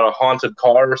book about a haunted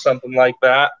car or something like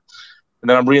that. And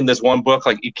then I'm reading this one book,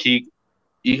 like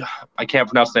I can't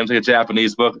pronounce the name, it's like a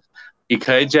Japanese book,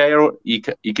 EKG or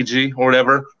EKG or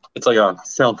whatever. It's like a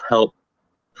self-help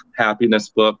happiness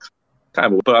book,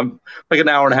 kind of. But I'm like an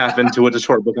hour and a half into it. It's a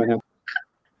short book. I have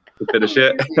to finish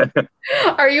it.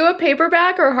 Are you a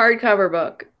paperback or hardcover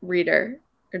book reader,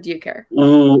 or do you care?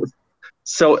 Ooh,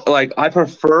 so like I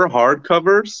prefer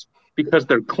hardcovers because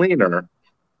they're cleaner.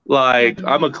 Like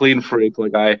I'm a clean freak.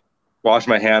 Like I wash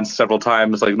my hands several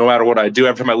times. Like no matter what I do,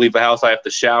 every time I leave the house, I have to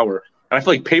shower. And I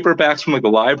feel like paperbacks from like the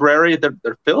library,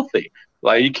 they're filthy.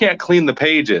 Like you can't clean the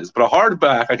pages, but a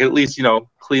hardback, I can at least,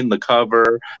 clean the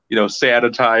cover,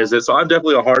 sanitize it. So I'm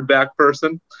definitely a hardback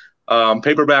person.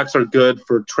 Paperbacks are good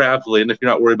for traveling if you're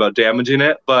not worried about damaging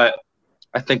it. But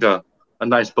I think a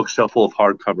nice bookshelf full of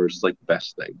hardcovers is like the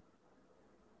best thing.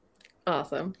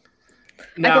 Awesome.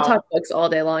 Now, I could talk books all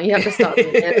day long. You have to stop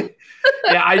me.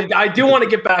 Yeah, I do want to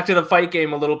get back to the fight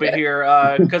game a little bit here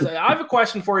because I have a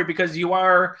question for you because you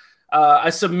are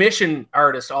a submission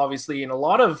artist, obviously, and a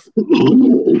lot of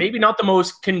maybe not the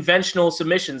most conventional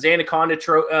submissions. Anaconda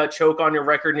choke on your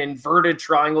record, an inverted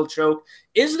triangle choke.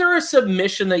 Is there a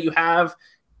submission that you have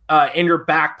in your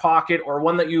back pocket or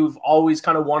one that you've always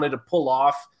kind of wanted to pull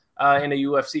off in a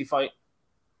UFC fight?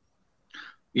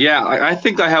 Yeah, I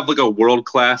think I have like a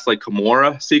world-class like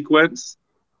Kimura sequence.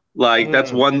 Like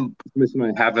that's one submission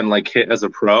I haven't like hit as a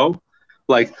pro.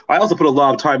 Like I also put a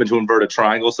lot of time into inverted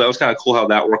triangle, so that was kind of cool how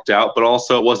that worked out. But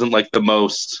also it wasn't like the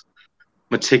most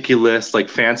meticulous, like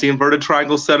fancy inverted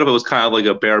triangle setup. It was kind of like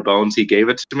a bare bones. He gave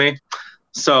it to me,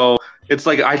 so it's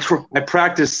like I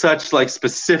practice such like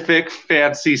specific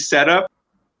fancy setups,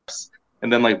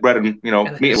 and then like bread and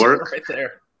meat work right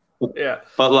there. Yeah,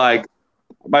 but like.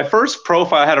 My first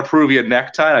profile had a Peruvian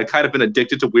necktie. And I've kind of been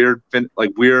addicted to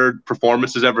weird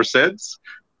performances ever since.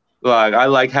 Like I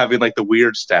like having like the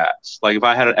weird stats. Like if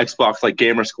I had an Xbox like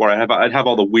gamer score, I'd have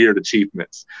all the weird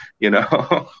achievements.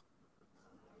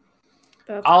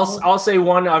 I'll say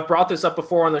one. I've brought this up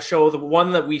before on the show. The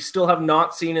one that we still have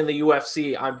not seen in the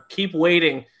UFC. I keep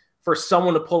waiting for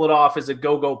someone to pull it off. Is a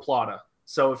Gogo Plata.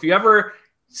 So if you ever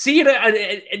see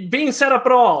it being set up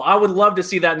at all, I would love to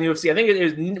see that in the UFC. I think it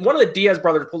was one of the Diaz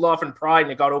brothers pulled off in Pride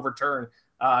and it got overturned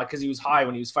because he was high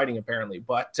when he was fighting, apparently.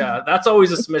 But that's always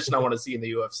a submission I want to see in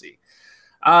the UFC.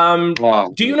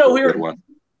 Wow, do you know who one?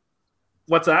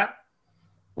 What's that?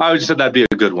 I just said that'd be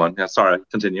a good one. Yeah, sorry.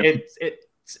 Continue.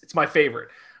 It's my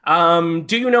favorite.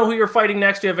 Do you know who you're fighting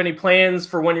next? Do you have any plans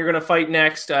for when you're going to fight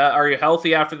next? Are you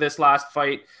healthy after this last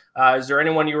fight? Is there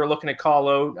anyone you were looking to call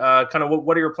out? Kind of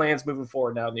what are your plans moving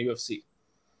forward now in the UFC?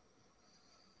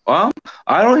 Well,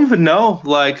 I don't even know.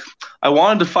 Like, I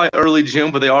wanted to fight early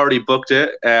June, but they already booked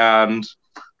it, and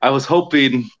I was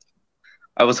hoping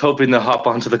to hop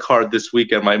onto the card this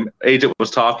weekend. My agent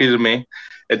was talking to me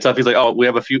and stuff. He's like, "Oh, we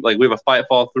have a fight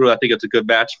fall through. I think it's a good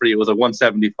match for you." It was a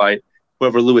 170 fight.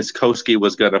 Whoever Louis Koski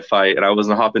was gonna fight, and I was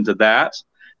gonna hop into that.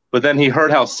 But then he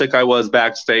heard how sick I was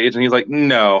backstage, and he's like,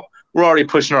 "No. We're already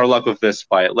pushing our luck with this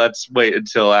fight. Let's wait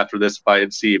until after this fight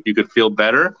and see if you could feel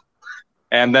better."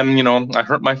 And then, I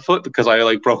hurt my foot because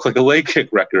I broke a leg kick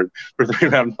record for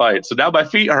 3-round fights. So now my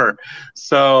feet hurt.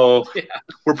 So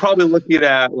we're probably looking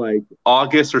at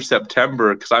August or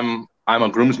September because I'm a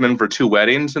groomsman for 2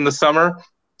 weddings in the summer.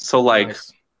 So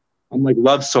nice. I'm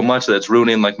loved so much that it's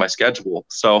ruining my schedule.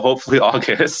 So hopefully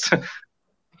August.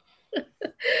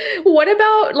 What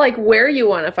about where you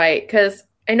want to fight? Because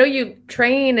I know you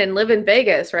train and live in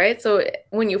Vegas, right? So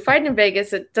when you fight in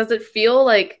Vegas, does it feel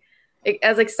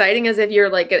as exciting as if you're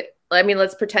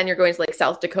let's pretend you're going to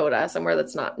South Dakota, somewhere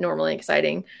that's not normally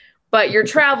exciting, but you're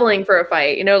traveling for a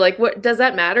fight, what does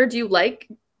that matter? Do you like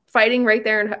fighting right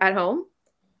there at home?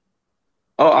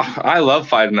 Oh, I love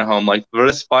fighting at home. For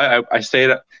this fight, I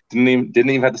didn't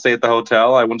even have to stay at the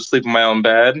hotel. I went to sleep in my own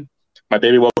bed. My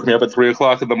baby woke me up at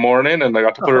 3:00 in the morning and I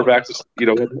got to put her back to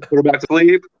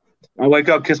sleep. I wake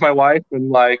up, kiss my wife,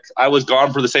 and I was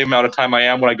gone for the same amount of time I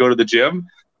am when I go to the gym.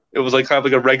 It was kind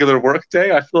of a regular work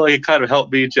day. I feel like it kind of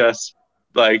helped me just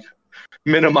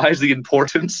minimize the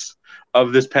importance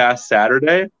of this past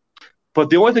Saturday. But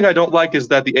the only thing I don't like is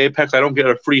that the Apex, I don't get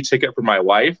a free ticket for my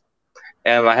wife,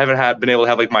 and I haven't been able to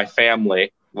have my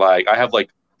family. I have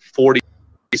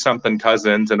 40-something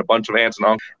cousins and a bunch of aunts and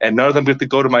uncles, and none of them get to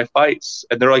go to my fights.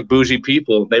 And they're bougie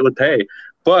people. They would pay,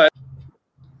 but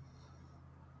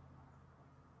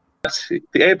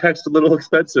the Apex is a little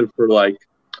expensive for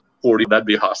 40. That'd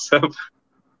be awesome.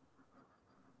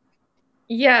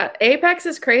 Yeah, Apex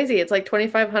is crazy. It's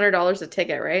 $2,500 a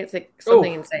ticket, right? It's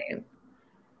something insane.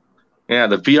 Yeah,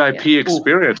 the VIP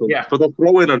experience. Yeah. But they'll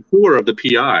throw in a tour of the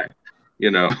PI,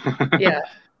 Yeah.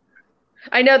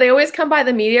 I know, they always come by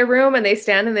the media room and they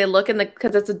stand and they look in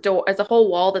because it's a door, it's a whole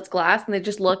wall that's glass, and they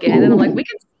just look in and I'm like, we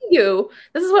can see you.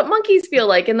 This is what monkeys feel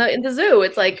like in the zoo.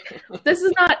 It's like, this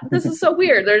is so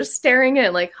weird. They're just staring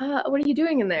in like, huh, what are you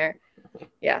doing in there?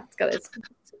 Yeah, it's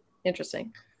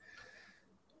interesting.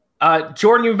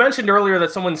 Jordan, you mentioned earlier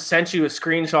that someone sent you a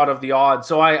screenshot of the odds.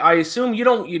 So I assume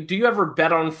do you ever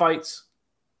bet on fights?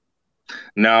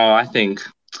 No, I think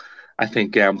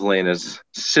gambling is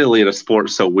silly in a sport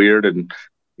so weird and,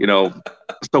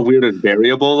 so weird and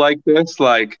variable like this.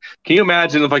 Like, can you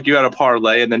imagine if you had a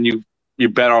parlay and then you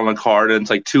bet on a card and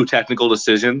it's like 2 technical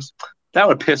decisions? That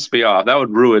would piss me off. That would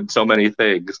ruin so many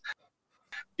things.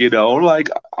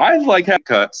 I've had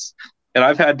cuts and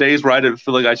I've had days where I didn't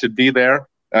feel like I should be there.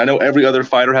 And I know every other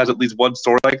fighter has at least one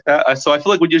story like that. So I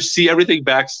feel like when you see everything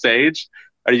backstage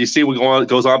and you see what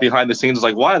goes on behind the scenes, it's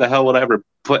like, why the hell would I ever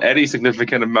put any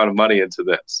significant amount of money into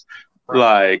this?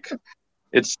 Right.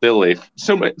 It's silly.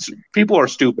 So people are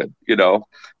stupid,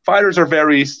 Fighters are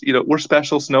very, we're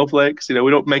special snowflakes. We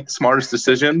don't make the smartest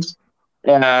decisions.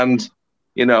 And,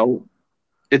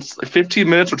 it's 15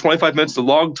 minutes or 25 minutes, a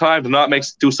long time to not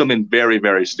do something very,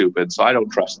 very stupid. So I don't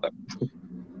trust them.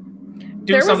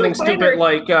 Do something stupid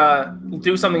like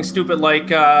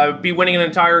be winning an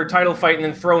entire title fight and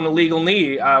then throw an illegal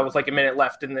knee with like a minute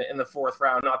left in the 4th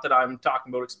round. Not that I'm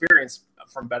talking about experience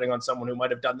from betting on someone who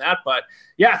might have done that, but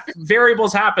yeah,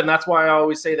 variables happen. That's why I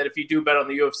always say that if you do bet on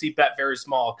the UFC, bet very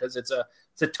small because it's a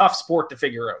tough sport to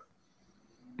figure out.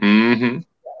 Mm-hmm.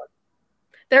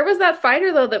 There was that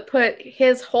fighter though that put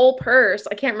his whole purse.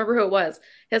 I can't remember who it was.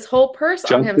 His whole purse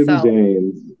on himself.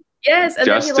 James. Yes, and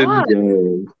then he lost.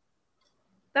 James.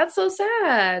 That's so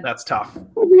sad. That's tough.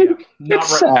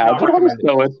 It's sad.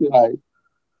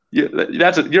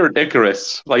 You're an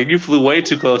Icarus. Like, you flew way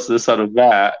too close to the sun of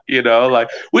that. We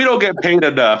don't get paid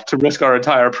enough to risk our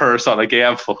entire purse on a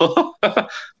gamble.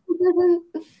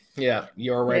 Yeah,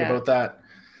 you're right about that.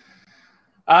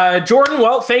 Jordan,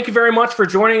 well, thank you very much for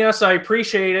joining us. I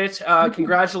appreciate it.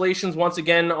 Congratulations once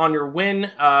again on your win.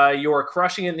 You are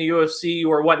crushing it in the UFC.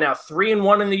 You are now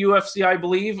 3-1 in the UFC, I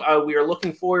believe. We are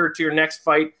looking forward to your next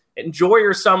fight. Enjoy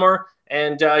your summer,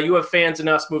 and you have fans in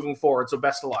us moving forward. So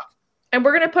best of luck. And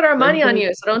we're going to put our money on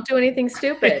you, so don't do anything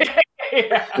stupid.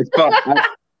 It's fun.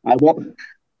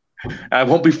 I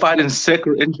won't be fighting sick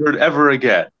or injured ever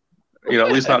again.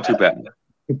 At least not too bad.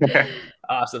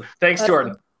 Awesome. Thanks,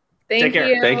 Jordan. Take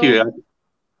care. Thank you.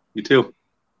 You too.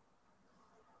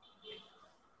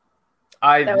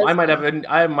 I might have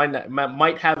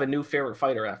a new favorite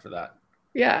fighter after that.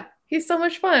 Yeah, he's so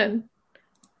much fun.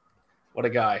 What a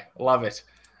guy. Love it.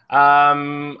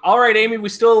 All right, Amy,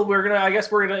 it's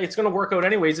gonna work out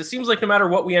anyways. It seems like no matter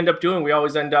what we end up doing, we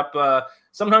always end up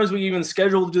sometimes we even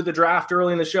schedule to do the draft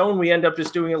early in the show and we end up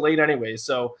just doing it late anyways.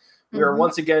 So we are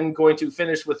once again going to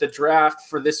finish with the draft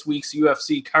for this week's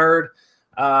UFC card.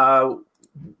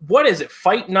 What is it?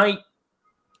 Fight Night?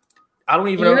 I don't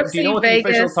even know. Do you know what Vegas, the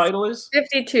official title is?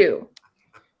 52.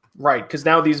 Right, because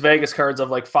now these Vegas cards have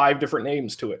like 5 different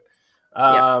names to it.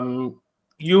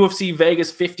 UFC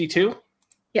Vegas 52?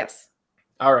 Yes.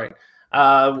 All right.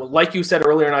 Like you said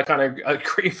earlier, and I kind of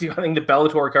agree with you, I think the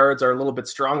Bellator cards are a little bit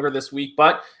stronger this week,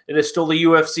 but it is still the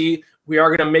UFC. We are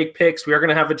going to make picks. We are going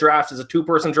to have a draft as a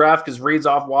 2-person draft because Reed's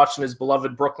off watching his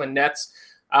beloved Brooklyn Nets.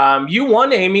 You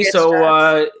won, Amy,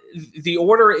 so the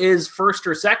order is first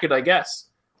or second, I guess.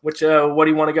 What do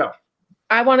you want to go?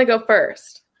 I want to go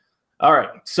first. All right.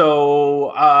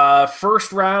 So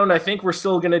first round, I think we're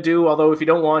still going to do, although if you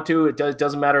don't want to, it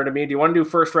doesn't matter to me. Do you want to do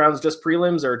first rounds just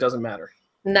prelims or it doesn't matter?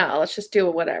 No, let's just do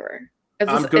whatever.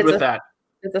 I'm good with that.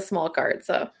 It's a small card,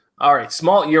 so. All right.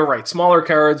 You're right. Smaller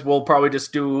cards, we'll probably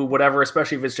just do whatever,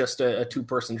 especially if it's just a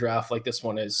 2-person draft like this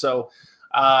one is. So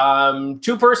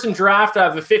 2-person draft, I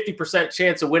have a 50%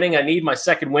 chance of winning. I need my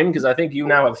second win because I think you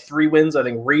now have 3 wins. I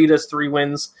think Reed has 3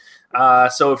 wins.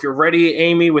 So if you're ready,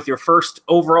 Amy, with your first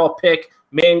overall pick,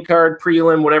 main card,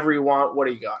 prelim, whatever you want, what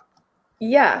do you got?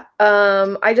 Yeah.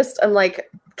 I'm like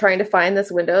trying to find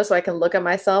this window so I can look at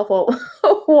myself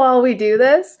while we do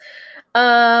this.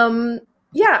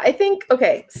 Yeah, I think,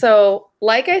 okay. So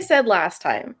like I said last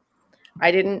time,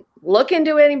 I didn't look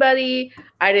into anybody.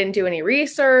 I didn't do any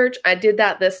research. I did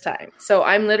that this time. So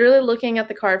I'm literally looking at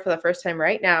the card for the first time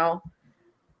right now.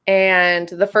 And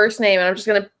the first name, and I'm just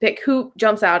going to pick who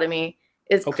jumps out at me,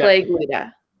 is Clay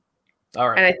Guida. All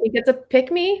right. And I think it's a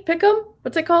pick'em.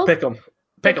 What's it called?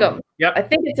 Pick'em. Yep. I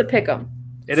think it's a pick'em.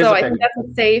 I think that's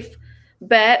a safe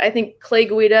bet. I think Clay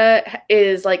Guida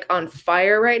is like on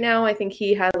fire right now. I think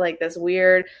he has like this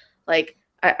weird, like,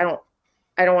 I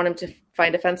don't want him to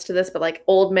find offense to this, but like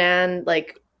old man,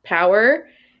 like power.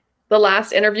 The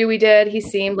last interview we did, he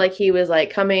seemed like he was like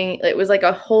coming, it was like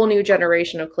a whole new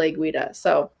generation of Clay Guida.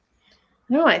 So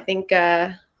no, I think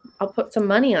I'll put some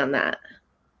money on that.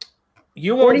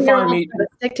 You won't find me to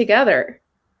stick together.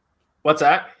 What's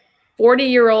that?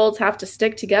 40-year-olds have to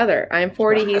stick together. I'm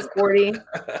 40. He's 40.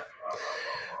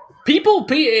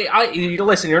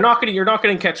 Listen. You're not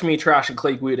gonna catch me trashing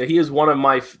Clay Guida. He is one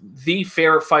of the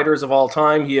favorite fighters of all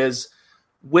time. He has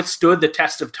withstood the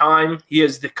test of time. He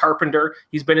is the Carpenter.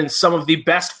 He's been in some of the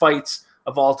best fights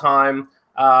of all time.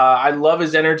 I love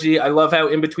his energy. I love how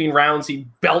in between rounds he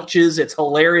belches. It's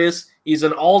hilarious. He's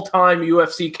an all-time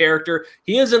UFC character.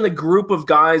 He is in the group of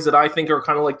guys that I think are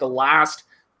kind of like the last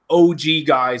OG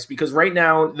guys, because right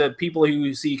now the people who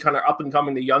you see kind of up and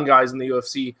coming, the young guys in the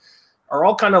UFC, are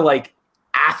all kind of like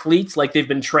athletes. Like they've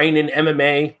been trained in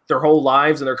MMA their whole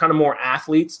lives and they're kind of more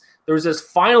athletes. There's this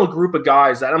final group of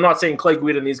guys that I'm not saying Clay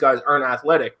Guida and these guys aren't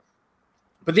athletic,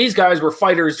 but these guys were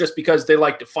fighters just because they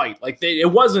like to fight. Like the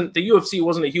UFC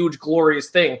wasn't a huge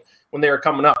glorious thing when they were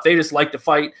coming up. They just liked to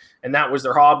fight, and that was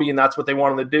their hobby, and that's what they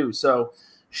wanted to do. So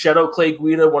shout out Clay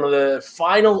Guida, one of the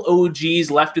final OGs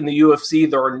left in the UFC.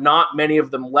 There are not many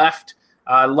of them left.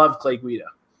 I love Clay Guida.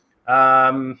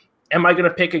 Am I going to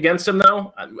pick against him,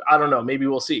 though? I don't know. Maybe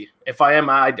we'll see. If I am,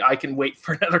 I can wait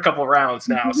for another couple of rounds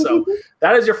now. So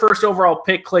that is your first overall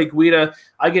pick, Clay Guida.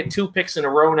 I get 2 picks in a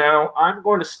row now. I'm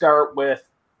going to start with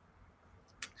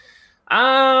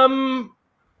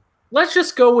let's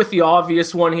just go with the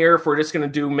obvious one here if we're just going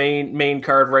to do main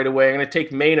card right away. I'm going to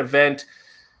take main event.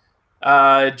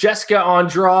 Jessica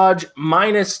Andrade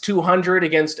 -200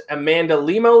 against Amanda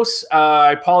Lemos.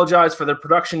 I apologize for the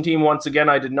production team. Once again,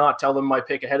 I did not tell them my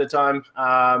pick ahead of time.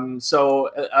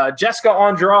 So Jessica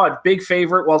Andrade, big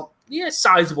favorite. Well, yeah,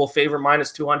 sizable favorite,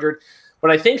 -200. But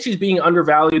I think she's being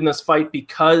undervalued in this fight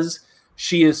because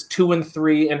she is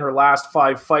 2-3 in her last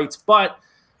 5 fights. But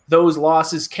those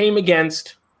losses came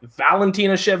against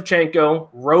Valentina Shevchenko,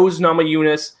 Rose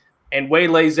Namajunas, and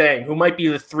Weili Zhang, who might be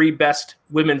the 3 best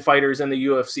women fighters in the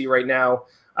UFC right now,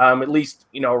 at least,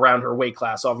 around her weight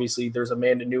class. Obviously, there's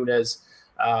Amanda Nunes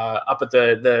up at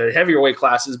the heavier weight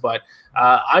classes, but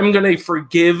I'm going to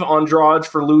forgive Andrade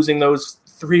for losing those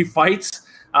 3 fights.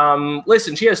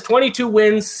 Listen, she has 22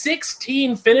 wins,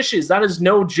 16 finishes. That is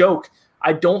no joke.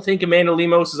 I don't think Amanda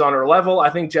Lemos is on her level. I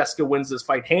think Jessica wins this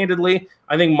fight handedly.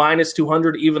 I think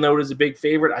 -200, even though it is a big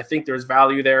favorite, I think there's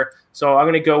value there. So I'm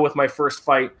going to go with my first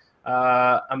fight,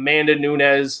 Amanda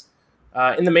Nunes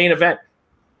in the main event.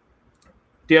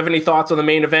 Do you have any thoughts on the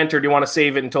main event, or do you want to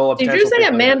save it until a potential? Did you say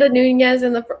Amanda Nunes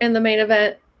in the main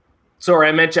event? Sorry,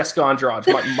 I meant Jessica Andrade.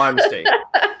 My mistake.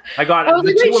 I got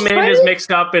the 2 Amandas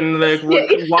mixed up, and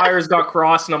the wires got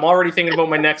crossed, and I'm already thinking about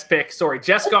my next pick. Sorry,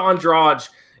 Jessica Andrade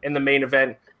in the main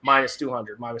event,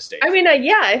 -200. My mistake. I mean,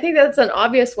 I think that's an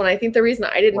obvious one. I think the reason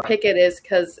I didn't pick it is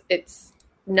because it's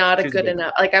not a good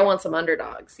enough. Like, I want some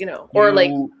underdogs, or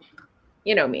me.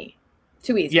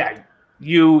 Too easy. Yeah,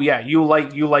 you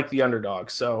like the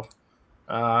underdog. So,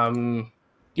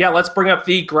 let's bring up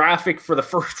the graphic for the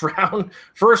first round.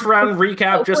 First round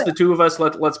recap, just the 2 of us.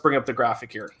 Let's bring up the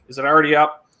graphic here. Is it already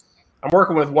up? I'm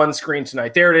working with one screen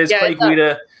tonight. There it is. Clay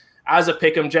Guida as a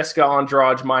pick'em. Jessica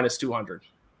Andrade -200.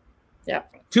 Yeah.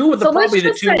 2 of the probably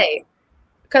the 2.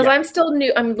 Because I'm still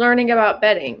new. I'm learning about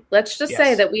betting. Let's just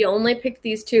say that we only picked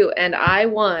these 2, and I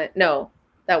won. No,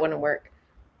 that wouldn't work.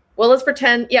 Well, let's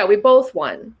pretend. Yeah, we both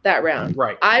won that round.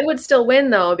 Right. I would still win,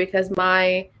 though, because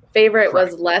my favorite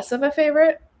was less of a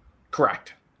favorite.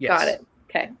 Correct. Yes. Got it.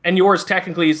 Okay. And yours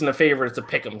technically isn't a favorite; it's a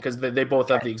pick'em because they both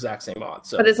have the exact same odds.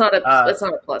 So. But it's not a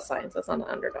plus sign. So it's not an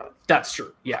underdog. That's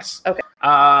true. Yes. Okay.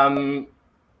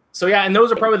 So and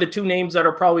those are probably the 2 names that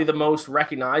are probably the most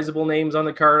recognizable names on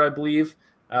the card, I believe.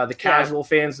 The casual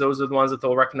fans, those are the ones that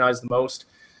they'll recognize the most.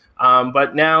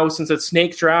 But now, since it's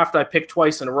snake draft, I picked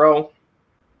twice in a row.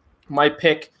 My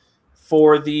pick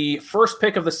for the first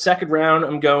pick of the second round,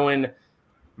 I'm going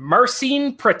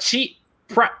Marcin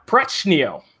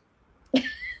Prachnio.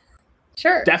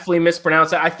 Sure. Definitely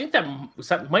mispronounced that. I think that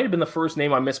might have been the first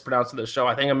name I mispronounced in the show.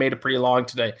 I think I made it pretty long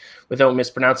today without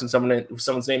mispronouncing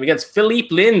someone's name. Against Philippe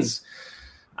Lins.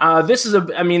 This is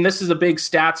a big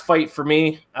stats fight for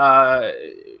me.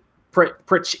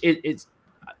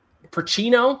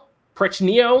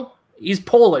 Prachnio. He's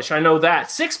Polish. I know that.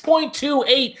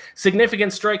 6.28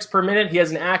 significant strikes per minute. He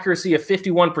has an accuracy of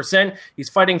 51%. He's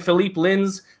fighting Philippe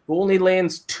Lins, who only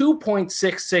lands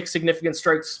 2.66 significant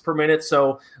strikes per minute,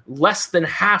 so less than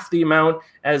half the amount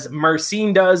as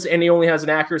Marcin does, and he only has an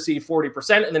accuracy of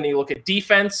 40%. And then you look at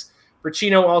defense.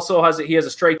 Prachnio also has a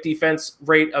strike defense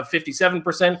rate of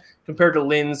 57% compared to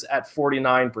Lins at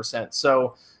 49%.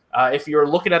 So if you're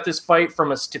looking at this fight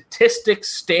from a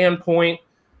statistics standpoint,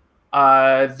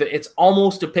 it's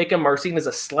almost a pick 'em. Marcin is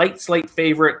a slight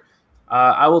favorite.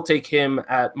 I will take him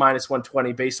at minus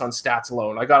 120 based on stats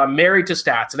alone. I'm married to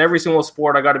stats. In every single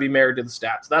sport, I got to be married to the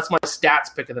stats. That's my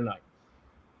stats pick of the night.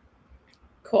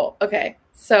 Cool. Okay.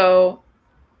 So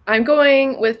I'm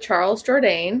going with Charles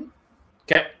Jourdain.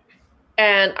 Okay.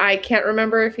 And I can't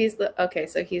remember if he's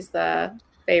so he's the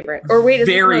favorite. Or wait,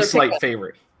 very slight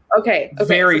favorite. Okay.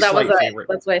 Very slight favorite.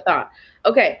 That's what I thought.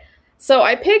 Okay. So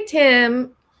I picked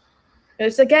him.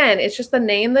 It's just the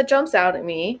name that jumps out at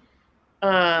me.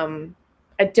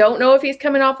 I don't know if he's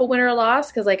coming off a win or a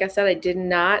loss because, like I said, I did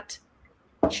not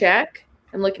check.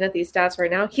 I'm looking at these stats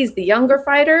right now. He's the younger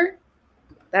fighter.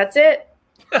 That's it.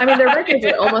 I mean, their records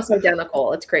are almost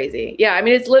identical. It's crazy. Yeah, I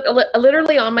mean, it's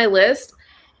literally on my list.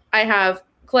 I have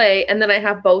Clay, and then I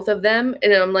have both of them.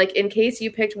 And I'm like, in case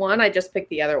you picked one, I just picked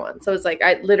the other one. So it's like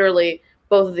I literally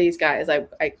both of these guys.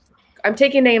 I'm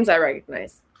taking names I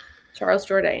recognize. Charles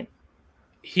Jourdain.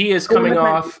 He is coming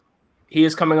off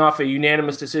a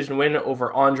unanimous decision win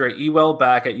over Andre Ewell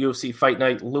back at UFC Fight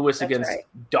Night. Lewis against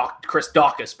Chris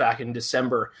Daukaus back in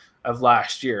December of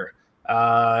last year.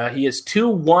 He is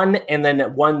 2-1 and then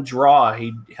one draw.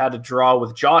 He had a draw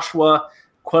with Joshua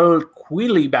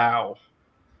Quilibao.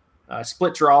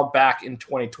 Split draw back in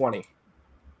 2020.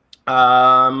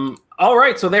 All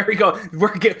right, so there we go.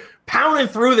 We're pounding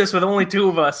through this with only two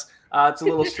of us. It's a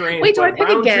little strange. Wait, do I pick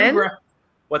again?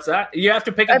 What's that? You have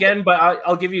to pick again, but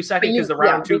I'll give you a second because the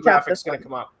round two graphic's going to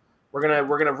come up. We're gonna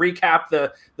recap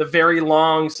the very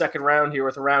long second round here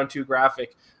with a round two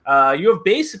graphic. You have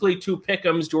basically two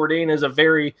pick'ems. Jourdain is a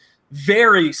very,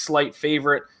 very slight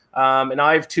favorite, and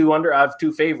I have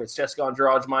two favorites. Jessica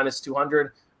Andrade minus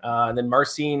 200, and then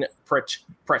Marcin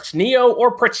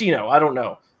Prechino, I don't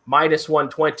know, minus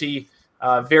 120.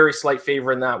 Very slight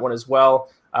favor in that one as well.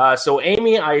 So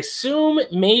Amy, I assume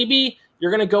maybe you're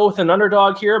going to go with an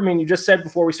underdog here. I mean, you just said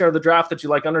before we started the draft that you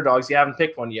like underdogs. You haven't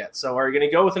picked one yet. So are you going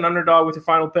to go with an underdog with your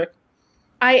final pick?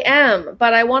 I am,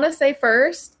 but I want to say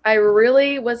first, I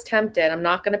really was tempted. I'm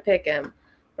not going to pick him,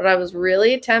 but I was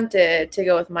really tempted to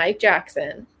go with Mike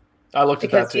Jackson. I looked at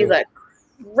that too. Because he's a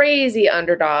crazy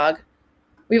underdog.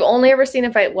 We've only ever seen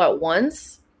him fight,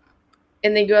 once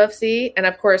in the UFC? And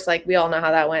of course, we all know how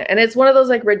that went. And it's one of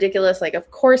those, ridiculous, of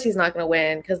course he's not going to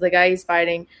win because the guy he's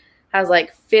fighting has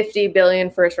 50 billion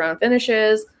first round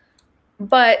finishes.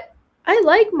 But I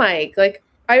like Mike.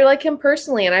 I like him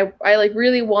personally, and I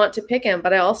really want to pick him,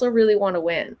 but I also really want to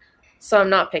win. So I'm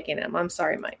not picking him. I'm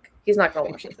sorry, Mike. He's not going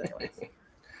to watch this anyways.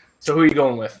 So who are you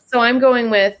going with? So I'm going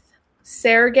with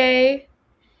Sergey,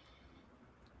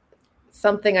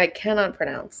 something I cannot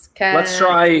pronounce. Let's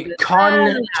try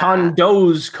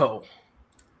Tondozko.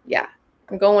 Yeah.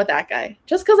 I'm going with that guy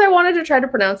just because I wanted to try to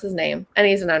pronounce his name, and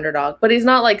he's an underdog, but he's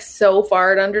not so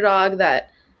far an underdog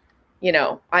that,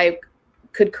 I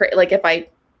could if I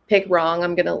pick wrong,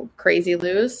 I'm going to crazy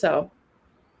lose. So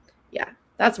yeah,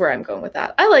 that's where I'm going with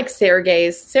that. I like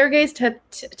Sergeys. Sergeys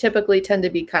typically tend to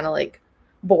be kind of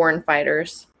born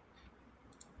fighters.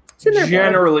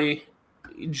 Generally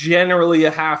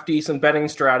a half decent betting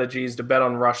strategy is to bet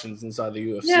on Russians inside the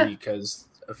UFC because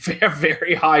a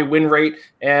very high win rate,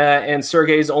 and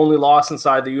Sergey's only loss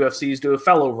inside the UFC is to a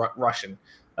fellow Russian.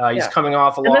 He's coming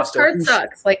off a loss. This card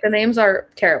sucks. The names are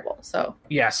terrible. So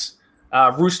yes,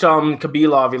 Rustam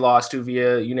Khabilov he lost to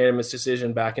via unanimous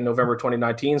decision back in November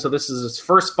 2019. So this is his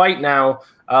first fight now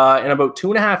in about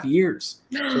 2.5 years.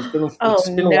 So it's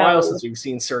been a while since we've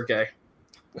seen Sergey.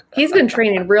 He's been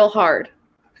training real hard.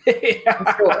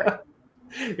 Yeah. Sure.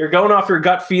 You're going off your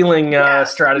gut feeling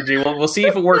strategy. We'll see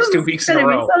if it works 2 weeks in a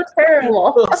row. So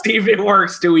terrible. We'll see if it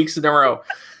works 2 weeks in a row.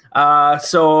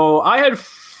 So I had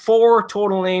 4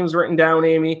 total names written down,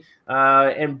 Amy,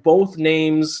 and both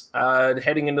names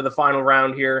heading into the final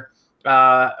round here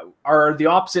are the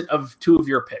opposite of 2 of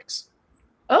your picks.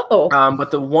 Oh.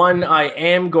 But the one I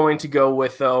am going to go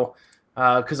with, though,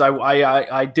 because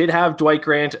I did have Dwight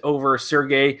Grant over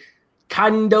Sergey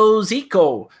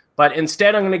Khandoziko. But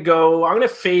instead, I'm going to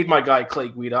fade my guy, Clay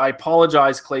Guida. I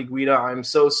apologize, Clay Guida. I'm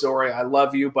so sorry. I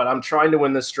love you, but I'm trying to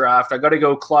win this draft. I got to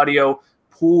go Claudio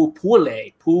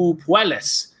Puelles.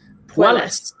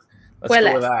 Let's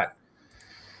go with that.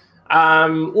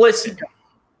 Listen,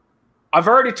 I've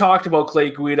already talked about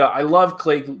Clay Guida. I love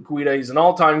Clay Guida. He's an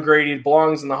all-time great. He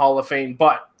belongs in the Hall of Fame.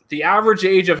 But the average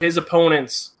age of his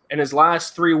opponents in his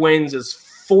last 3 wins is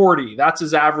 40. That's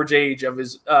his average age of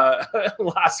his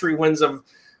last 3 wins of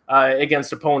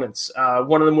against opponents.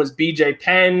 One of them was BJ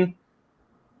Penn.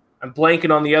 I'm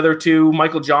blanking on the other 2.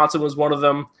 Michael Johnson was one of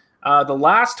them. The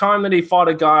last time that he fought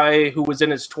a guy who was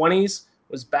in his 20s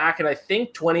was back in, I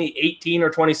think, 2018 or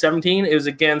 2017. It was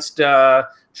against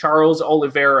Charles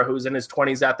Oliveira, who was in his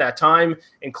 20s at that time,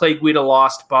 and Clay Guida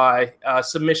lost by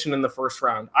submission in the first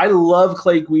round. I love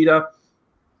Clay Guida,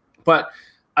 but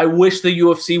I wish the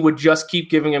UFC would just keep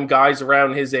giving him guys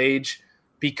around his age,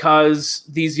 because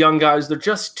these young guys, they're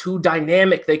just too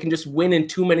dynamic. They can just win in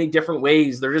too many different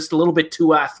ways. They're just a little bit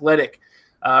too athletic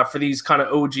for these kind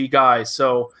of OG guys.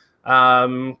 So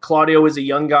Claudio is a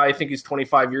young guy. I think he's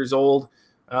 25 years old.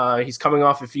 He's coming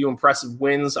off a few impressive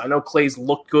wins. I know Clay's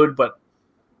looked good, but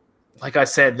like I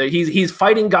said, he's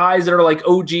fighting guys that are like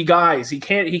OG guys. He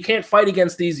can't fight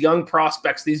against these young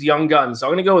prospects, these young guns. So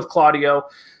I'm going to go with Claudio.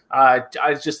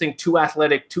 I just think too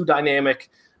athletic, too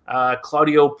dynamic.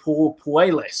 Claudio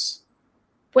Puelles,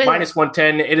 minus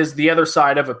 110. It is the other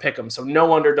side of a pick'em. So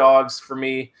no underdogs for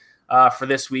me for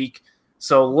this week.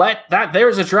 So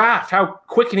there's a draft. How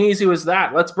quick and easy was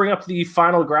that? Let's bring up the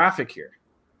final graphic here.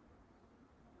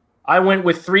 I went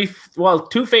with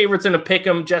two favorites in a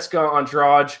pick'em: Jessica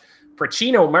Andrade,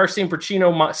 Marcin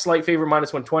Pacino, slight favorite,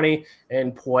 minus 120,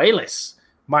 and Puelles,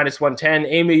 minus 110.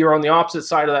 Amy, you're on the opposite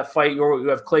side of that fight. You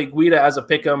have Clay Guida as a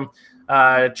pick'em.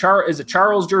 Is it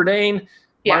Charles Jourdain,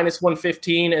 minus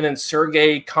 115, and then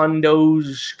Sergey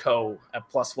Kondozhko at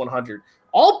plus 100.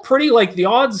 All pretty like the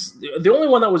odds. The only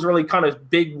one that was really kind of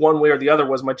big one way or the other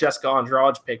was my Jessica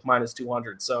Andrade pick, minus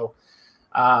 200. So,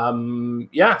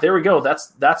 there we go.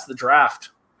 That's the draft.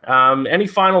 Any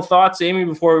final thoughts, Amy,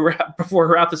 before we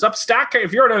wrap this up? Stack,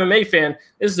 if you're an MMA fan,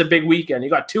 this is a big weekend. You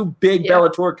got two big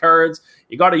Bellator cards.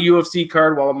 You got a UFC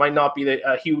card. While it might not be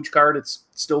a huge card, it's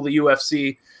still the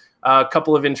UFC. A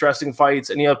couple of interesting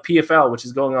fights, and you have PFL, which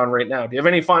is going on right now. Do you have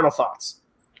any final thoughts?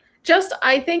 Just,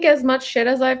 I think as much shit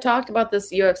as I've talked about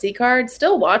this UFC card,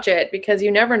 still watch it, because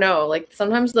you never know. Like,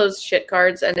 sometimes those shit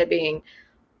cards end up being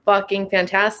fucking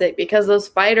fantastic, because those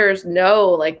fighters know,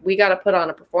 like, we got to put on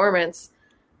a performance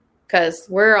because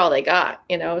we're all they got.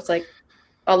 It's like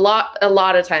a lot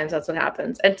of times that's what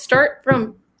happens. And start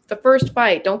from the first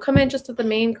fight. Don't come in just at the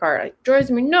main card. It drives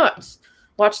me nuts.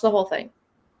 Watch the whole thing.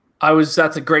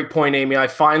 That's a great point, Amy. I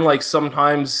find like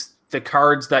sometimes the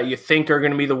cards that you think are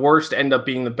going to be the worst end up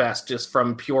being the best, just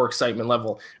from pure excitement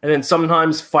level. And then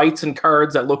sometimes fights and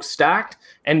cards that look stacked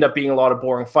end up being a lot of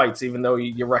boring fights, even though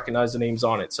you recognize the names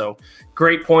on it. So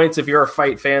great points. If you're a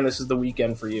fight fan, this is the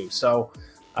weekend for you. So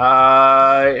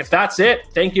if that's it,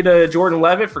 thank you to Jordan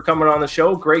Levitt for coming on the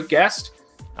show. Great guest.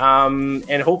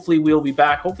 And hopefully we'll be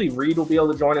back. Hopefully Reed will be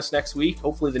able to join us next week.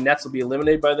 Hopefully the Nets will be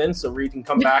eliminated by then, so Reed can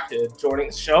come back to joining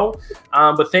the show.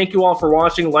 But thank you all for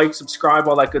watching. Like, subscribe,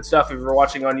 all that good stuff if you're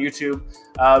watching on YouTube.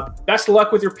 Best of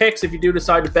luck with your picks if you do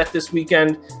decide to bet this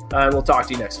weekend, and we'll talk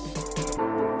to you next week.